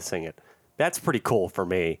wants you to sing it. That's pretty cool for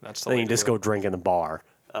me. That's the then way you to just do go it. drink in the bar.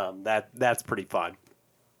 That's pretty fun.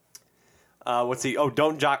 What's he? Oh,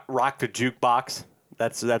 Don't Rock the Jukebox.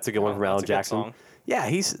 That's a good one from that's Alan a good Jackson. song. Yeah,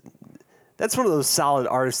 that's one of those solid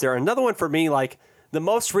artists there. Another one for me, like the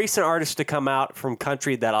most recent artist to come out from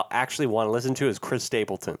country that I'll actually want to listen to is Chris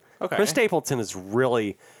Stapleton. Okay. Chris Stapleton is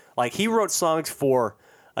really, like, he wrote songs for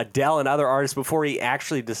Adele and other artists before he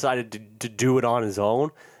actually decided to do it on his own.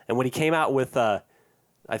 And when he came out with, I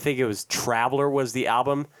think it was Traveler was the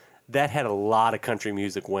album, that had a lot of country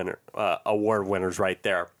music award winners right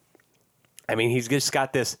there. I mean, he's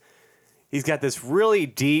got this really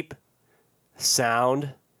deep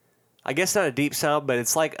sound, I guess not a deep sound, but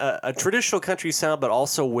it's like a traditional country sound, but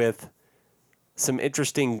also with some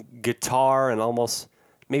interesting guitar and almost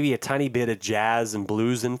maybe a tiny bit of jazz and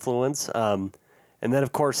blues influence. And then,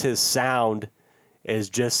 of course, his sound is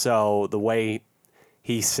just so the way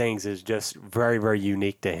he sings is just very, very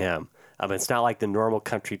unique to him. It's not like the normal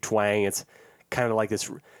country twang. It's kind of like this,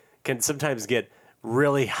 can sometimes get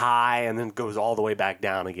really high and then goes all the way back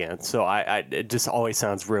down again. So it just always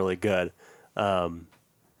sounds really good.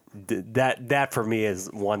 That for me is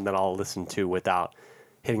one that I'll listen to without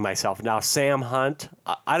hitting myself. Now, Sam Hunt,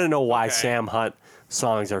 I don't know why Sam Hunt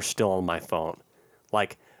songs are still on my phone.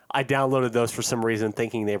 Like, I downloaded those for some reason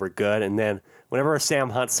thinking they were good, and then whenever a Sam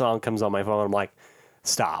Hunt song comes on my phone, I'm like,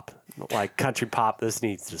 stop. Like, country pop, this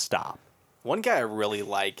needs to stop. One guy I really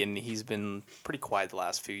like, and he's been pretty quiet the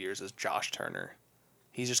last few years, is Josh Turner.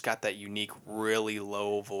 He's just got that unique, really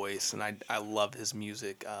low voice, and I love his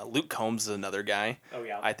music. Luke Combs is another guy. Oh,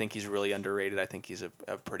 yeah. I think he's really underrated. I think he's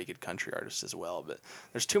a pretty good country artist as well. But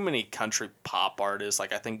there's too many country pop artists.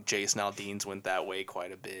 Like, I think Jason Aldean's went that way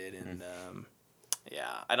quite a bit. And,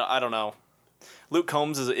 I don't know. Luke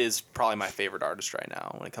Combs is probably my favorite artist right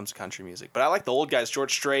now when it comes to country music. But I like the old guys,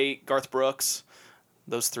 George Strait, Garth Brooks.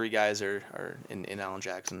 Those three guys are in Alan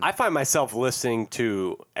Jackson. I find myself listening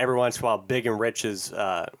to, every once in a while, Big and Rich's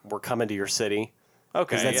We're Coming to Your City.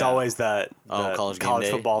 Okay. Because that's always the college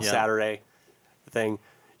football Saturday thing.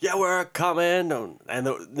 Yeah, we're coming. And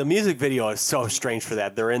the music video is so strange for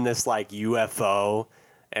that. They're in this, like, UFO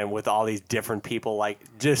and with all these different people. Like,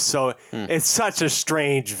 just so... It's such a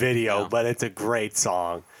strange video, but it's a great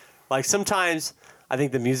song. Like, sometimes I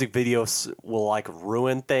think the music videos will, like,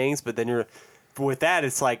 ruin things, but then you're... With that,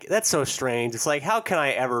 it's like, that's so strange. It's like, how can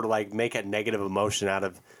I ever, like, make a negative emotion out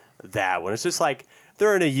of that when it's just like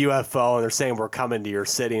they're in a UFO and they're saying we're coming to your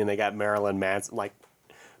city and they got Marilyn Manson. Like,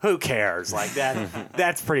 who cares? Like,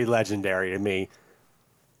 that's pretty legendary to me.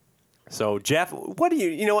 So, Jeff, what do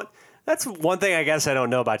you know what? That's one thing I guess I don't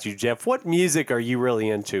know about you, Jeff. What music are you really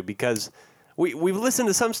into? Because we've listened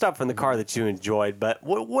to some stuff in the car that you enjoyed, but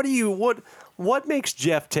what makes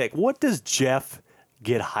Jeff tick? What does Jeff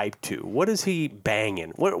get hyped to? What is he banging?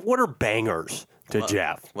 What are bangers to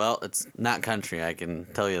Jeff? Well, it's not country, I can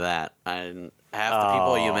tell you that. Half the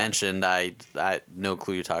people you mentioned, I no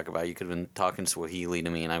clue you talk about. You could have been talking Swahili to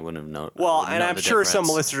me, and I wouldn't have known. Well, and I'm sure some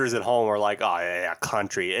listeners at home are like, "Oh yeah,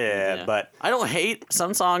 country." But I don't hate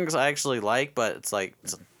some songs. I actually like, but it's like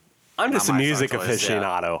I'm just a music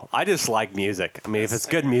aficionado. Yeah. I just like music. I mean, if it's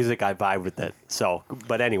good music, I vibe with it. So,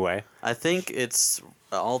 but anyway, I think it's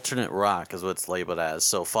alternate rock is what it's labeled as.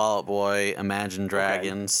 So Fall Out Boy, Imagine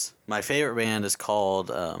Dragons. Okay. My favorite band is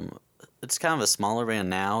called, it's kind of a smaller band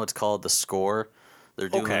now. It's called The Score. They're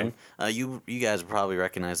doing, you guys probably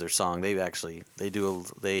recognize their song. They do a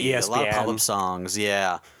lot of pop-up songs.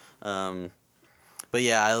 Yeah. But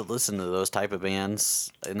yeah, I listen to those type of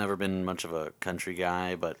bands. I've never been much of a country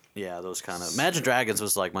guy, but yeah, those kind of, Imagine Dragons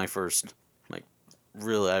was like my first, I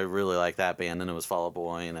really like that band, and it was Fall Out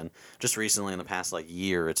Boy, and then just recently in the past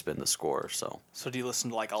year, it's been The Score. So do you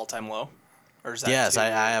listen to like All Time Low? Or is that yes, I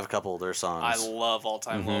have a couple of their songs. I love All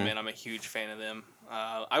Time Low, man. I'm a huge fan of them.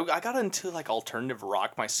 I got into like alternative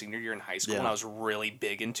rock my senior year in high school, and I was really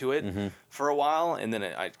big into it for a while, and then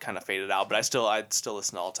I kind of faded out. But I'd still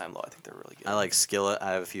listen to All Time Low. I think they're really good. I like Skillet.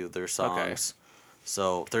 I have a few of their songs. Okay.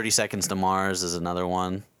 So 30 Seconds to Mars is another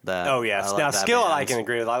one that. Oh yes, now Skillet band. I can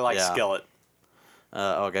agree with. I like Skillet.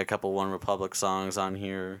 I got a couple One Republic songs on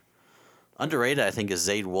here. Underrated, I think, is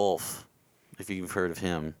Zayd Wolf, if you've heard of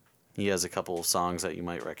him. He has a couple of songs that you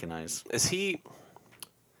might recognize. Is he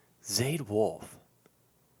Zayd Wolf?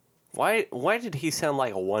 Why did he sound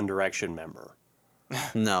like a One Direction member?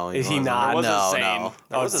 No, is he not? No.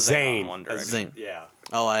 Oh, Zayn. One Direction. Zayn. Yeah.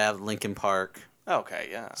 Oh, I have Linkin Park. Okay,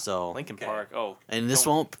 yeah. So Linkin Park. Oh, and this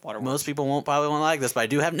most people won't probably like this, but I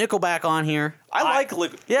do have Nickelback on here. I like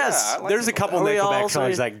Linkin. Yes, yeah, there's a couple Nickelback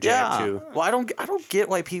songs I jam too. Well, I don't get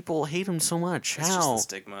why people hate them so much. It's just the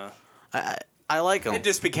stigma. I like them. It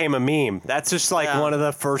just became a meme. That's just like one of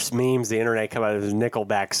the first memes the internet came out of. Was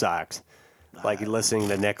Nickelback sucks. Like listening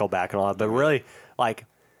to Nickelback and all that, but really like,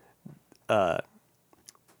 how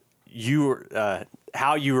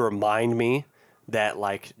you remind me that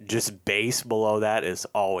like just bass below that is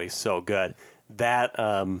always so good. That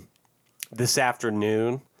this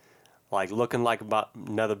afternoon, like looking like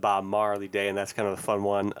another Bob Marley day, and that's kind of a fun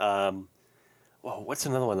one. What's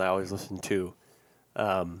another one that I always listen to?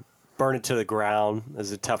 Burn It to the Ground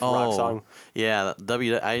is a tough rock song. Yeah,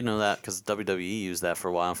 I know that because WWE used that for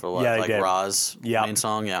a while Raw's main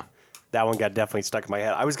song. Yeah, that one got definitely stuck in my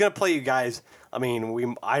head. I was gonna play you guys. I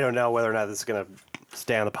mean, I don't know whether or not this is gonna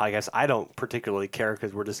stay on the podcast. I don't particularly care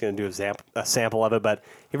because we're just going to do a sample of it. But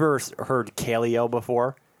you ever heard Kaleo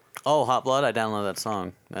before? Oh, Hot Blood. I downloaded that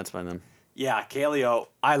song. That's by them. Yeah, Kaleo.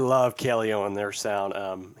 I love Kaleo and their sound.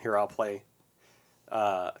 Here, I'll play.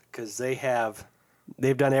 Because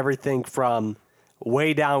they've done everything from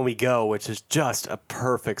Way Down We Go, which is just a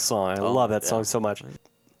perfect song. I love that song so much.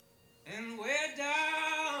 And way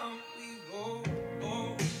down we go,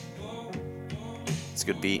 It's a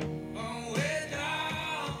good beat. way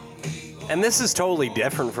down we go. And this is totally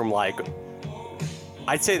different from like,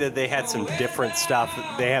 I'd say that they had some different stuff.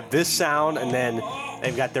 They have this sound, and then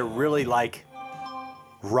they've got their really like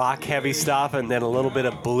rock heavy stuff, and then a little bit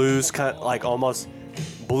of blues, kind of like almost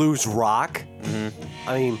blues rock.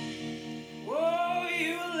 I mean, Whoa,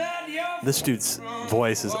 you let your this dude's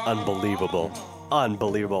voice is unbelievable.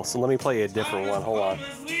 Unbelievable. So let me play you a different one. Hold on.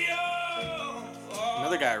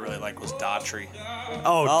 Another guy I really like was Daughtry.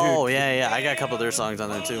 Oh, yeah. I got a couple of their songs on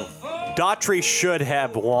there, too. Daughtry should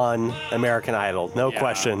have won American Idol, no Yeah.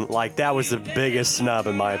 question. Like, that was the biggest snub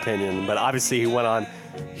in my opinion. But obviously, he went on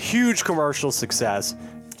huge commercial success.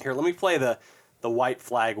 Here, let me play the White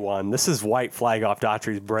Flag one. This is White Flag off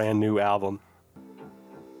Daughtry's brand new album.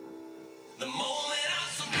 The moment I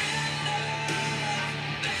surrender,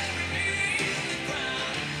 bury me in the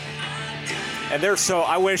ground. And they're so,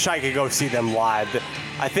 I wish I could go see them live.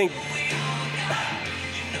 I think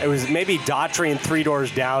it was maybe Daughtry and Three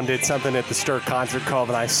Doors Down did something at the Stir Concert Cove,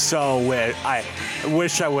 and I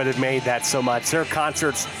wish I would have made that so much. Their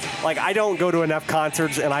concerts, like, I don't go to enough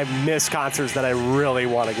concerts, and I miss concerts that I really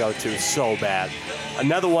want to go to so bad.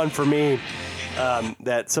 Another one for me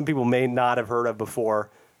that some people may not have heard of before.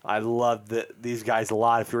 I love these guys a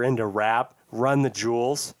lot. If you're into rap, Run the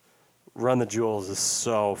Jewels. Run the Jewels is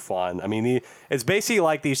so fun. I mean, it's basically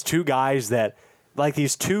like these two guys that, like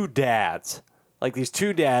these two dads. Like these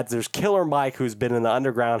two dads. There's Killer Mike, who's been in the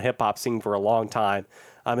underground hip-hop scene for a long time.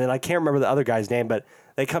 I mean, I can't remember the other guy's name, but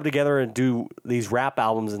they come together and do these rap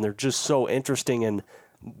albums, and they're just so interesting, and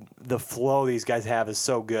the flow these guys have is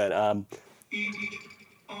so good. What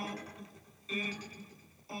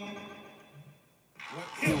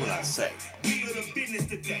will I say?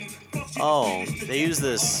 Oh, they use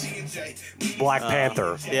this. Black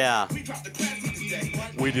Panther. Yeah.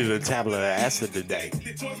 We did a tablet of acid today.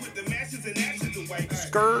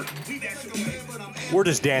 Skirt. We're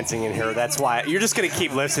just dancing in here. That's why. You're just going to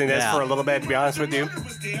keep listening to this Yeah. for a little bit, to be honest with you.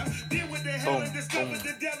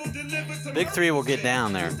 Big three will get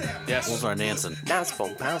down there. Yes. We'll start dancing. That's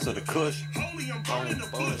 4 pounds of the kush.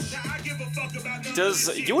 Does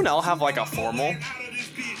UNL have like a formal?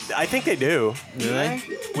 I think they do. Do they?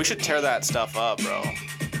 We should tear that stuff up, bro.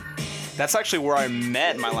 That's actually where I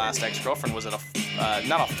met my last ex-girlfriend. Was at a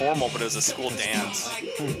not a formal, but it was a school dance.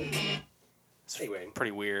 Anyway.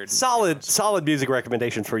 Pretty weird. Solid music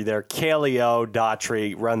recommendations for you there. Kaleo,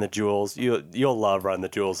 Daughtry, Run the Jewels. You'll love Run the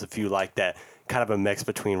Jewels if you like that kind of a mix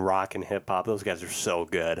between rock and hip hop. Those guys are so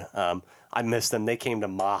good. I miss them. They came to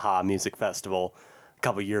Maha Music Festival a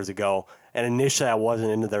couple years ago, and initially I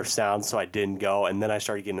wasn't into their sound, so I didn't go. And then I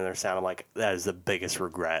started getting into their sound. I'm like, that is the biggest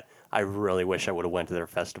regret. I really wish I would have went to their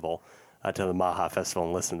festival, to the Maha Festival,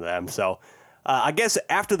 and listened to them. So I guess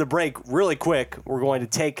after the break, really quick, we're going to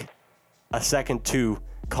take a second to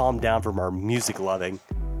calm down from our music loving,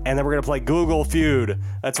 and then we're going to play Google Feud.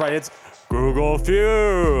 That's right, it's Google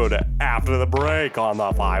Feud after the break on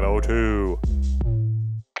the 502.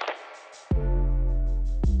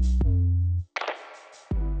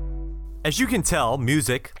 As you can tell,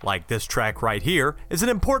 music, like this track right here, is an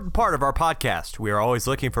important part of our podcast. We are always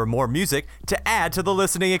looking for more music to add to the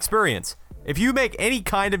listening experience. If you make any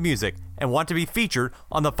kind of music and want to be featured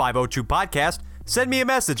on the 502 podcast, send me a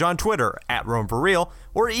message on Twitter at RomeForReal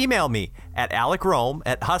or email me at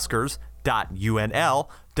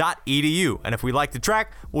alecrome@huskers.unl.edu. And if we like the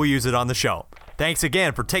track, we'll use it on the show. Thanks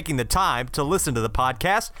again for taking the time to listen to the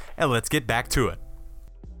podcast, and let's get back to it.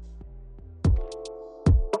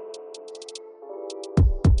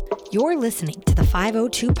 You're listening to the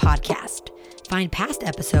 502 podcast. Find past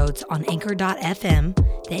episodes on anchor.fm,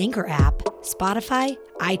 the Anchor app, Spotify,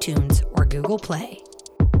 iTunes, or Google Play.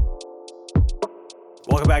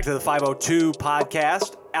 Welcome back to the 502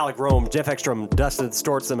 podcast. Alec Rome, Jeff Ekstrom, Dustin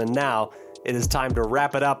Stortzum, and now it is time to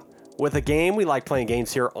wrap it up with a game. We like playing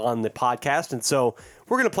games here on the podcast, and so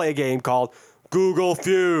we're going to play a game called Google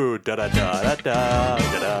Feud.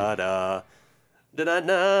 Da-da-da-da-da,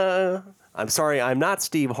 da-da-da. I'm sorry, I'm not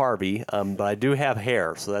Steve Harvey, but I do have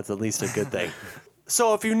hair, so that's at least a good thing.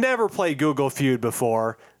 So if you've never played Google Feud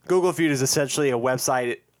before, Google Feud is essentially a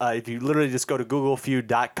website. If you literally just go to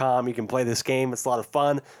googlefeud.com, you can play this game. It's a lot of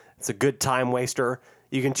fun. It's a good time waster.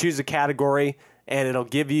 You can choose a category, and it'll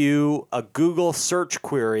give you a Google search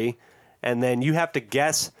query, and then you have to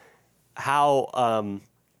guess how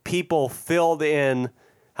people filled in,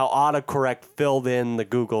 how autocorrect filled in the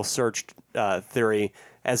Google search theory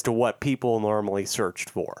as to what people normally searched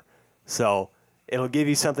for. So it'll give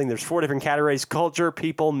you something. There's 4 different categories: culture,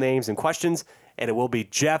 people, names, and questions. And it will be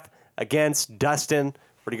Jeff against Dustin.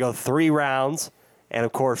 We're going to go 3 rounds. And,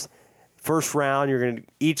 of course, first round, you're going to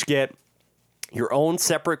each get your own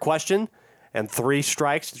separate question and 3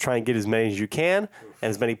 strikes to try and get as many as you can and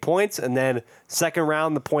as many points. And then second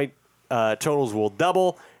round, the point totals will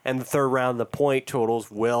double. And the third round, the point totals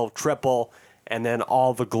will triple. And then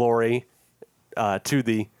all the glory to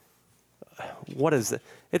the what is it?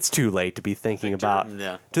 It's too late to be thinking about.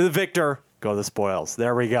 Yeah. To the victor, go the spoils.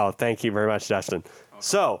 There we go. Thank you very much, Dustin. Okay.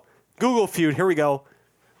 So, Google Feud, here we go.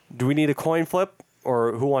 Do we need a coin flip,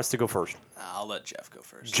 or who wants to go first? I'll let Jeff go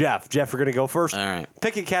first. Jeff, you're going to go first. All right.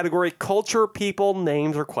 Pick a category: culture, people,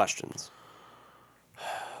 names, or questions.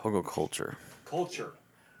 We'll go culture. Culture.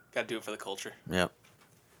 Got to do it for the culture. Yep.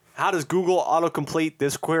 How does Google autocomplete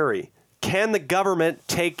this query? Can the government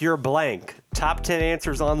take your blank? Top 10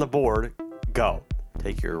 answers on the board. Go.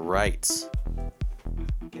 Take your rights.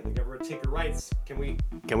 Can the government take your rights?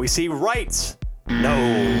 Can we see rights? No.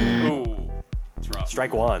 Ooh. It's rough.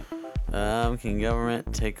 Strike 1. Can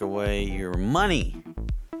government take away your money?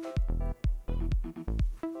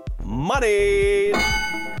 Money.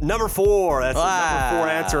 Number 4. That's the number 4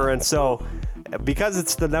 Wow. answer. And so, because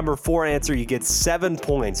it's the number 4 answer, you get 7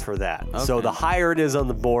 points for that. So Okay. the higher it is on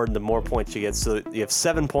the board, the more points you get. So you have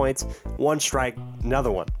 7 points, 1 strike,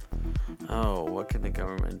 another one. Oh, what can the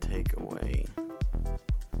government take away?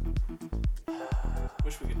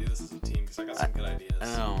 Wish we could do this as a team because I got some good ideas.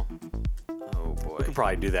 Oh. Oh boy. We could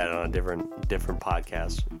probably do that on a different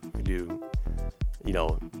podcast. We do,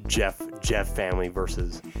 Jeff family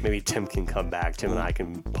versus maybe Tim can come back. Tim and I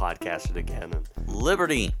can podcast it again. And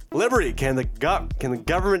Liberty. liberty. Can the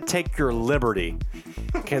government take your liberty?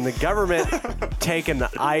 Can the government take an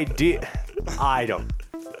item?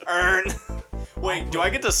 Earn. Wait, do I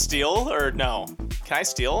get to steal or no? Can I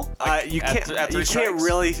steal? You can't. At 3 You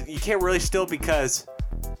strikes? can't really steal because,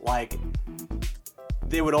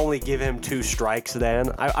 they would only give him 2 strikes.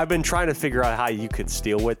 Then I've been trying to figure out how you could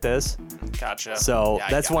steal with this. Gotcha. So Yeah,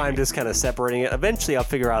 that's I why I'm just kind of separating it. Eventually, I'll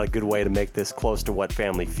figure out a good way to make this close to what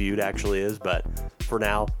Family Feud actually is. But for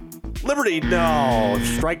now, liberty. No.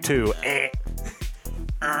 Strike 2.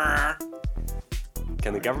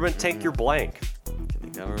 Can the government take your blank?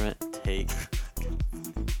 Can the government take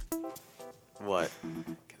what?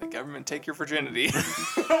 Can the government take your virginity?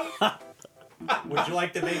 Would you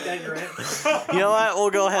like to make that your answer? You know what?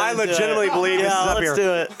 We'll go ahead. I and do legitimately it. believe this is Yeah, up let's here.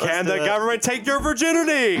 do it. Can Let's the do it. government take your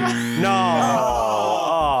virginity? No.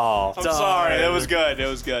 Oh. I'm sorry. That was good. It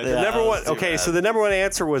was good. Yeah. Number one. that's too Okay, bad. so the number 1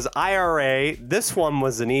 answer was IRA. This one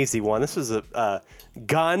was an easy one. This was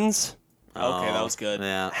guns, Okay, that was good.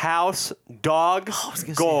 Yeah. house, dog, was gonna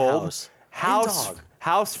say gold, house. house, And dog.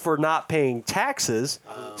 house for not paying taxes,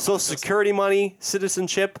 Social Security money,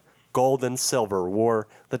 citizenship, gold, and silver were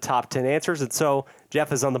the top 10 answers. And so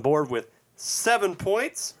Jeff is on the board with 7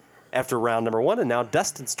 points after round number 1. And now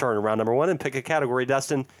Dustin's turn in round number 1. And pick a category,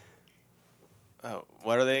 Dustin. Oh,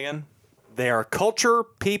 what are they again? They are culture,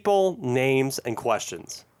 people, names, and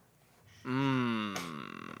questions.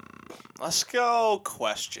 Let's go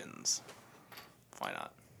questions. Why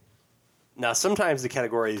not? Now, sometimes the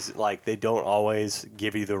categories, they don't always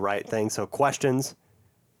give you the right thing. So questions,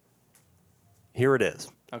 here it is.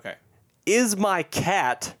 Okay. Is my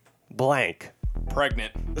cat blank?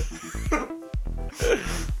 Pregnant.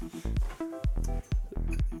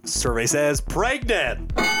 Survey says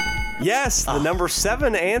pregnant. Yes, the number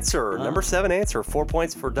 7 answer. Number 7 answer. 4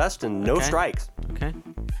 points for Dustin. No Okay. strikes. Okay.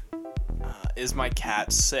 Is my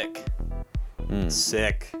cat sick?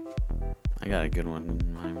 Sick. I got a good one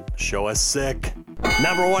in mind. Show us sick.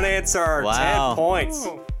 Number 1 answer. Wow. 10 points.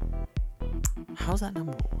 How's that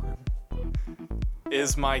number 1?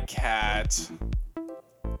 Is my cat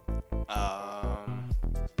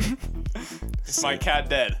is my cat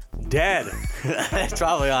dead? Dead. It's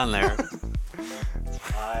probably on there.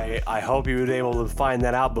 I hope you were able to find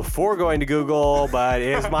that out before going to Google, but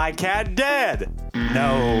is my cat dead?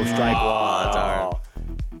 No, strike 1. darn.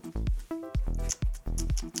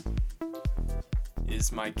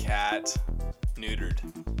 Is my cat neutered?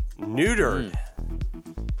 Neutered.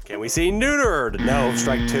 Can we see neutered? No,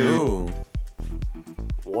 strike 2. Ooh.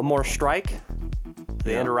 One more strike.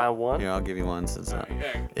 The end of round 1. Here, I'll give you one since that.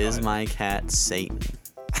 Yeah, Is my cat Satan?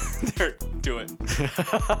 there, do it.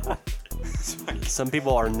 Some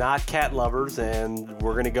people are not cat lovers, and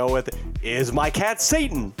we're going to go with, is my cat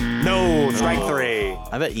Satan? No, strike 3.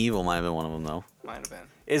 I bet evil might have been one of them, though. Might have been.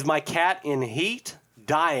 Is my cat in heat,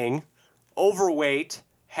 dying, overweight,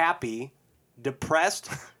 happy, depressed,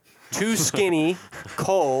 too skinny,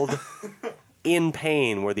 cold, in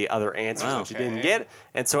pain were the other answers that you didn't get.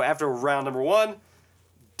 And so after round number 1,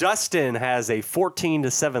 Dustin has a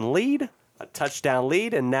 14-7 lead, a touchdown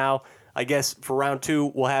lead, and now I guess for round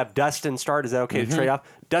 2 we'll have Dustin start. Is that okay to trade off?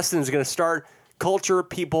 Dustin's going to start culture,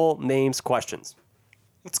 people, names, questions.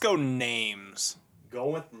 Let's go names. Go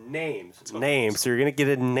with names. Names. So you're going to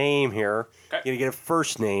get a name here. Okay. You're going to get a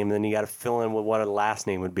first name, then you got to fill in with what a last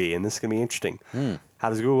name would be. And this is going to be interesting. How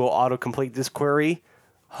does Google autocomplete this query?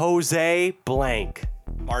 Jose blank.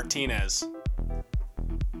 Martinez.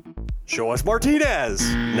 Show us Martinez.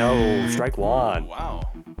 No, strike 1.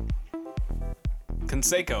 Wow.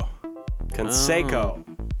 Canseco. Canseco.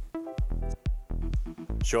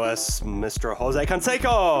 Show us Mr. Jose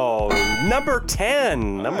Canseco. Number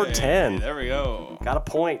 10. Number Hey, 10. There we go. Got a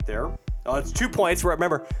point there. Oh, it's 2 points.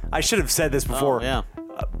 Remember, I should have said this before. Oh, yeah.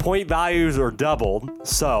 Point values are doubled.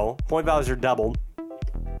 So, point values are doubled.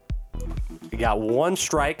 You got 1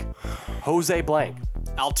 strike. Jose blank.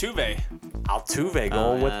 Altuve. Altuve going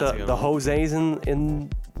Oh, yeah, with that's a good the one. Jose's in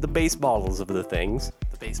the baseballs of the things.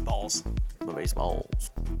 The baseballs. The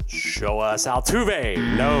baseballs. Show us Altuve.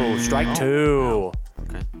 No, strike 2.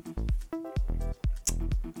 Okay.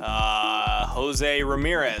 Jose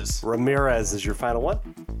Ramirez. Ramirez is your final one.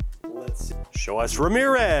 Let's see. Show us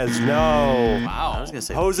Ramirez. No. Wow. I was going to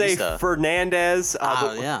say Jose Bautista. Fernandez.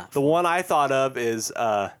 Yeah. The one I thought of is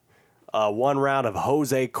one round of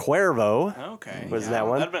Jose Cuervo. Okay. Was that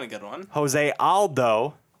one? That'd been a good one. Jose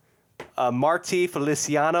Aldo. Marti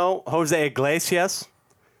Feliciano. Jose Iglesias.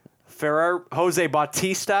 Ferrer. Jose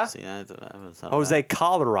Bautista. See, I haven't thought of Jose that.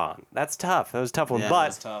 Calderon. That's tough. That was a tough one. Yeah, but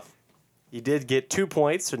That's tough. you did get 2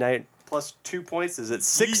 points. So now plus 2 points is at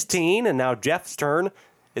 16. And now Jeff's turn.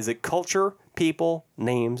 Is it culture, people,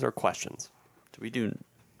 names, or questions? Did we do...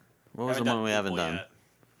 What was the one we haven't done?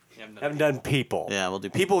 Haven't done people. Yeah, we'll do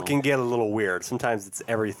People people. can get a little weird. Sometimes it's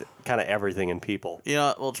everything, kind of everything in people. You know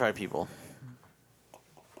what? We'll try people.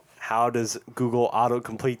 How does Google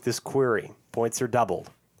autocomplete this query? Points are doubled.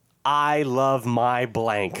 I love my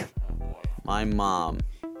blank. My mom.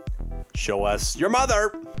 Show us your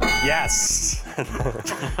mother. Yes.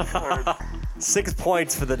 6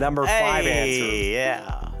 points for the number 5 answer.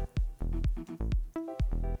 Yeah.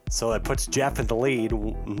 So that puts Jeff in the lead.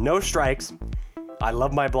 No strikes. I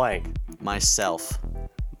love my blank. Myself.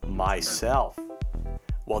 Myself.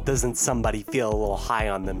 Well, doesn't somebody feel a little high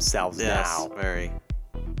on themselves Yes, now? very.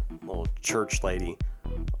 Little church lady.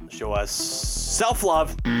 Show us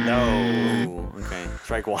self-love. No. Ooh, okay.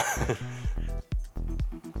 Strike 1.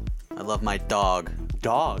 I love my dog.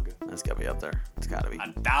 Dog. That's got to be up there. It's got to be. My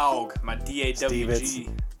dog. My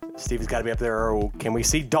DAWG. Steve's got to be up there. Oh, can we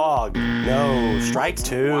see dog? No. Strike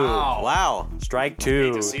 2. Wow. Wow. Strike Hate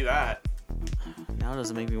 2. to see that. Now it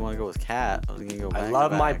doesn't make me want to go with cat. I was going to go back I to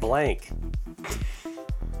love my back. blank.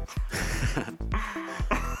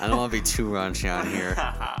 I don't want to be too raunchy on here.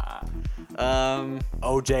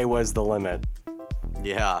 OJ was the limit.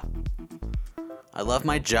 Yeah. I love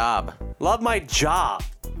my job. Love my job.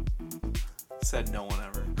 Said no one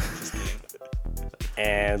ever. Just kidding.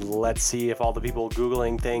 And let's see if all the people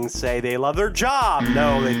Googling things say they love their job.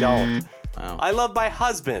 No, they don't. Wow. I love my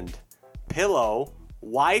husband, pillow,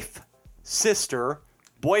 wife, sister,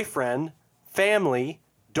 boyfriend, family,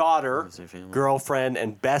 daughter, say family? girlfriend,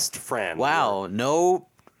 and best friend. Wow. No.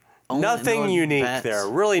 Nothing unique pets. there.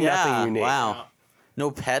 Really nothing Yeah, unique. Wow. No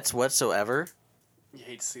pets whatsoever. You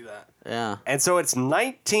hate to see that. Yeah. And so it's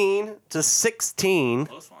 19-16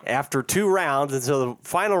 Close one. after 2 rounds. And so the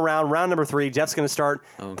final round, round number 3, Jeff's going to start.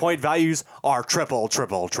 Okay. Point values are triple. All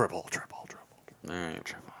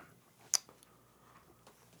right.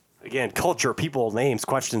 Again, culture, people, names,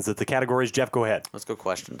 questions at the categories. Jeff, go ahead. Let's go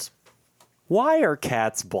questions. Why are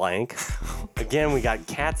cats blank? Again, we got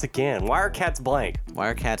cats again. Why are cats blank? Why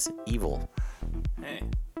are cats evil? Hey,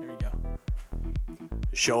 there we go.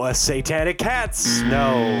 Show us satanic cats.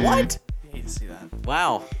 No. What? You hate to see that.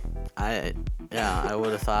 Wow. I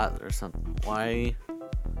would have thought there's something. Why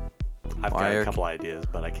I've Why got are- a couple ideas,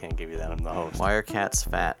 but I can't give you that. I'm the host. Why are cats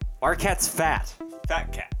fat? Why are cats fat?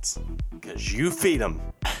 Fat cats. Because you feed them.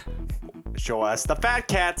 Show us the fat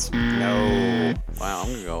cats. No. Wow,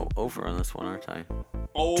 I'm gonna go over on this one, aren't I?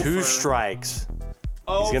 2 strikes.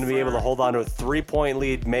 He's going to be able to hold on to a 3-point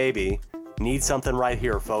lead, maybe. Need something right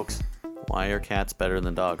here, folks. Why are cats better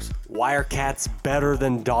than dogs? Why are cats better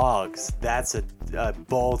than dogs? That's a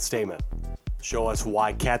bold statement. Show us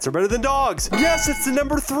why cats are better than dogs. Yes, it's the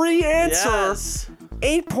number 3 answer. Yes.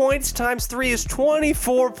 8 points times 3 is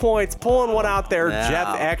 24 points. Pulling one out there, Yeah.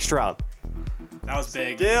 Jeff Ekstrom. That was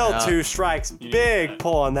big. Still Yeah. 2 strikes. Big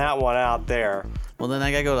pulling that one out there. Well, then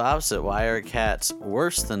I gotta go the opposite. Why are cats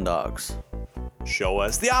worse than dogs? Show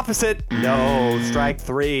us the opposite. No, strike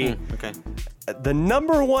 3. Okay. The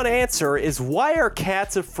number 1 answer is why are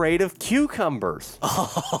cats afraid of cucumbers?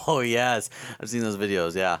 Oh, yes. I've seen those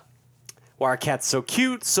videos, yeah. Why are cats so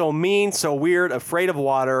cute, so mean, so weird, afraid of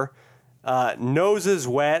water, noses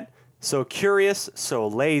wet, so curious, so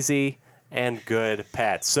lazy, and good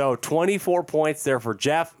pets? So 24 points there for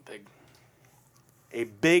Jeff. Big. A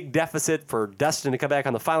big deficit for Dustin to come back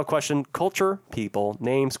on the final question. Culture, people,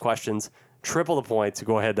 names, questions. Triple the points.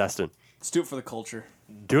 Go ahead, Dustin. Let's do it for the culture.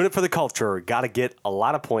 Doing it for the culture. Got to get a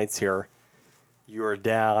lot of points here. You are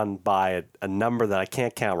down by a number that I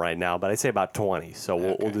can't count right now, but I say about 20. So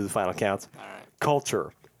we'll do the final counts. All right.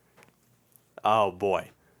 Culture. Oh, boy.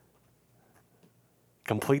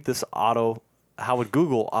 Complete this auto. How would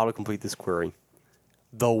Google auto-complete this query?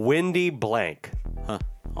 The windy blank. Huh.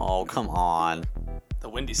 Oh, come on. The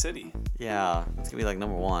Windy City. Yeah, it's gonna be like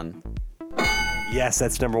number 1. Yes,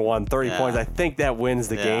 that's number 1. 30 Yeah. points. I think that wins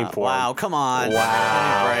the game for Wow, him. come on.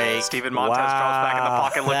 Wow. Give me a break. Steven Montez drops back in the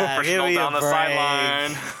pocket looking Yeah, for give Schnell me a down the break.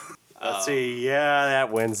 sideline. Let's see. Yeah,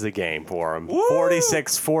 that wins the game for him.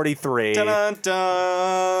 46-43. Dun,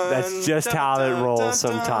 dun, That's just dun, how it dun, rolls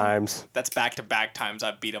dun, dun. sometimes. That's back-to-back times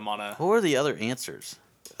I've beat him on a... What were the other answers?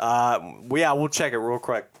 Yeah, we'll check it real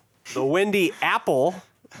quick. The Windy Apple,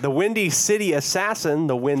 the Windy City Assassin,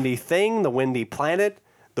 the Windy Thing, the Windy Planet,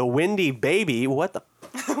 the Windy Baby. What the?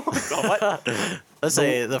 What? Let's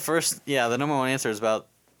say the number 1 answer is about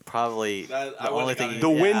probably That- I the only would've thing. got it. The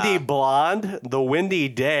yeah. Windy Blonde, the Windy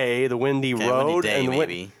Day, the Windy Okay, Road, Windy Day, and the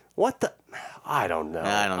maybe. What the? I don't know.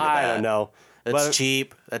 I don't get I that. don't know. That's But-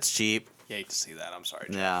 cheap. That's cheap. You hate to see that. I'm sorry.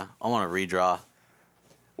 Yeah, I want to redraw.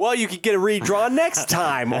 Well, you could get a redraw next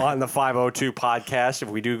time on the 502 podcast if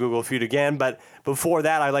we do Google FEUD again. But before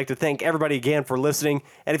that, I'd like to thank everybody again for listening.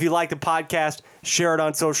 And if you like the podcast, share it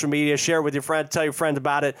on social media, share it with your friends, tell your friends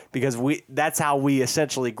about it, because that's how we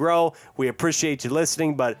essentially grow. We appreciate you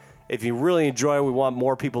listening, but if you really enjoy it, we want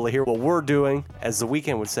more people to hear what we're doing. As The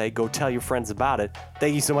Weeknd would say, go tell your friends about it.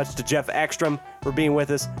 Thank you so much to Jeff Ekstrom for being with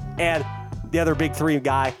us, and the other big 3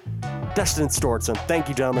 guy, Dustin Stortson. Thank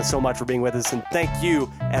you, gentlemen, so much for being with us, and thank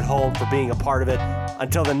you at home for being a part of it.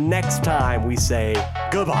 Until the next time, we say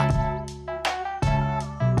goodbye.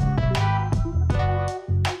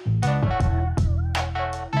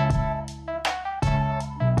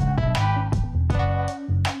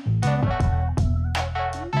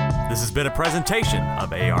 This has been a presentation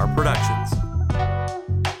of AR Productions.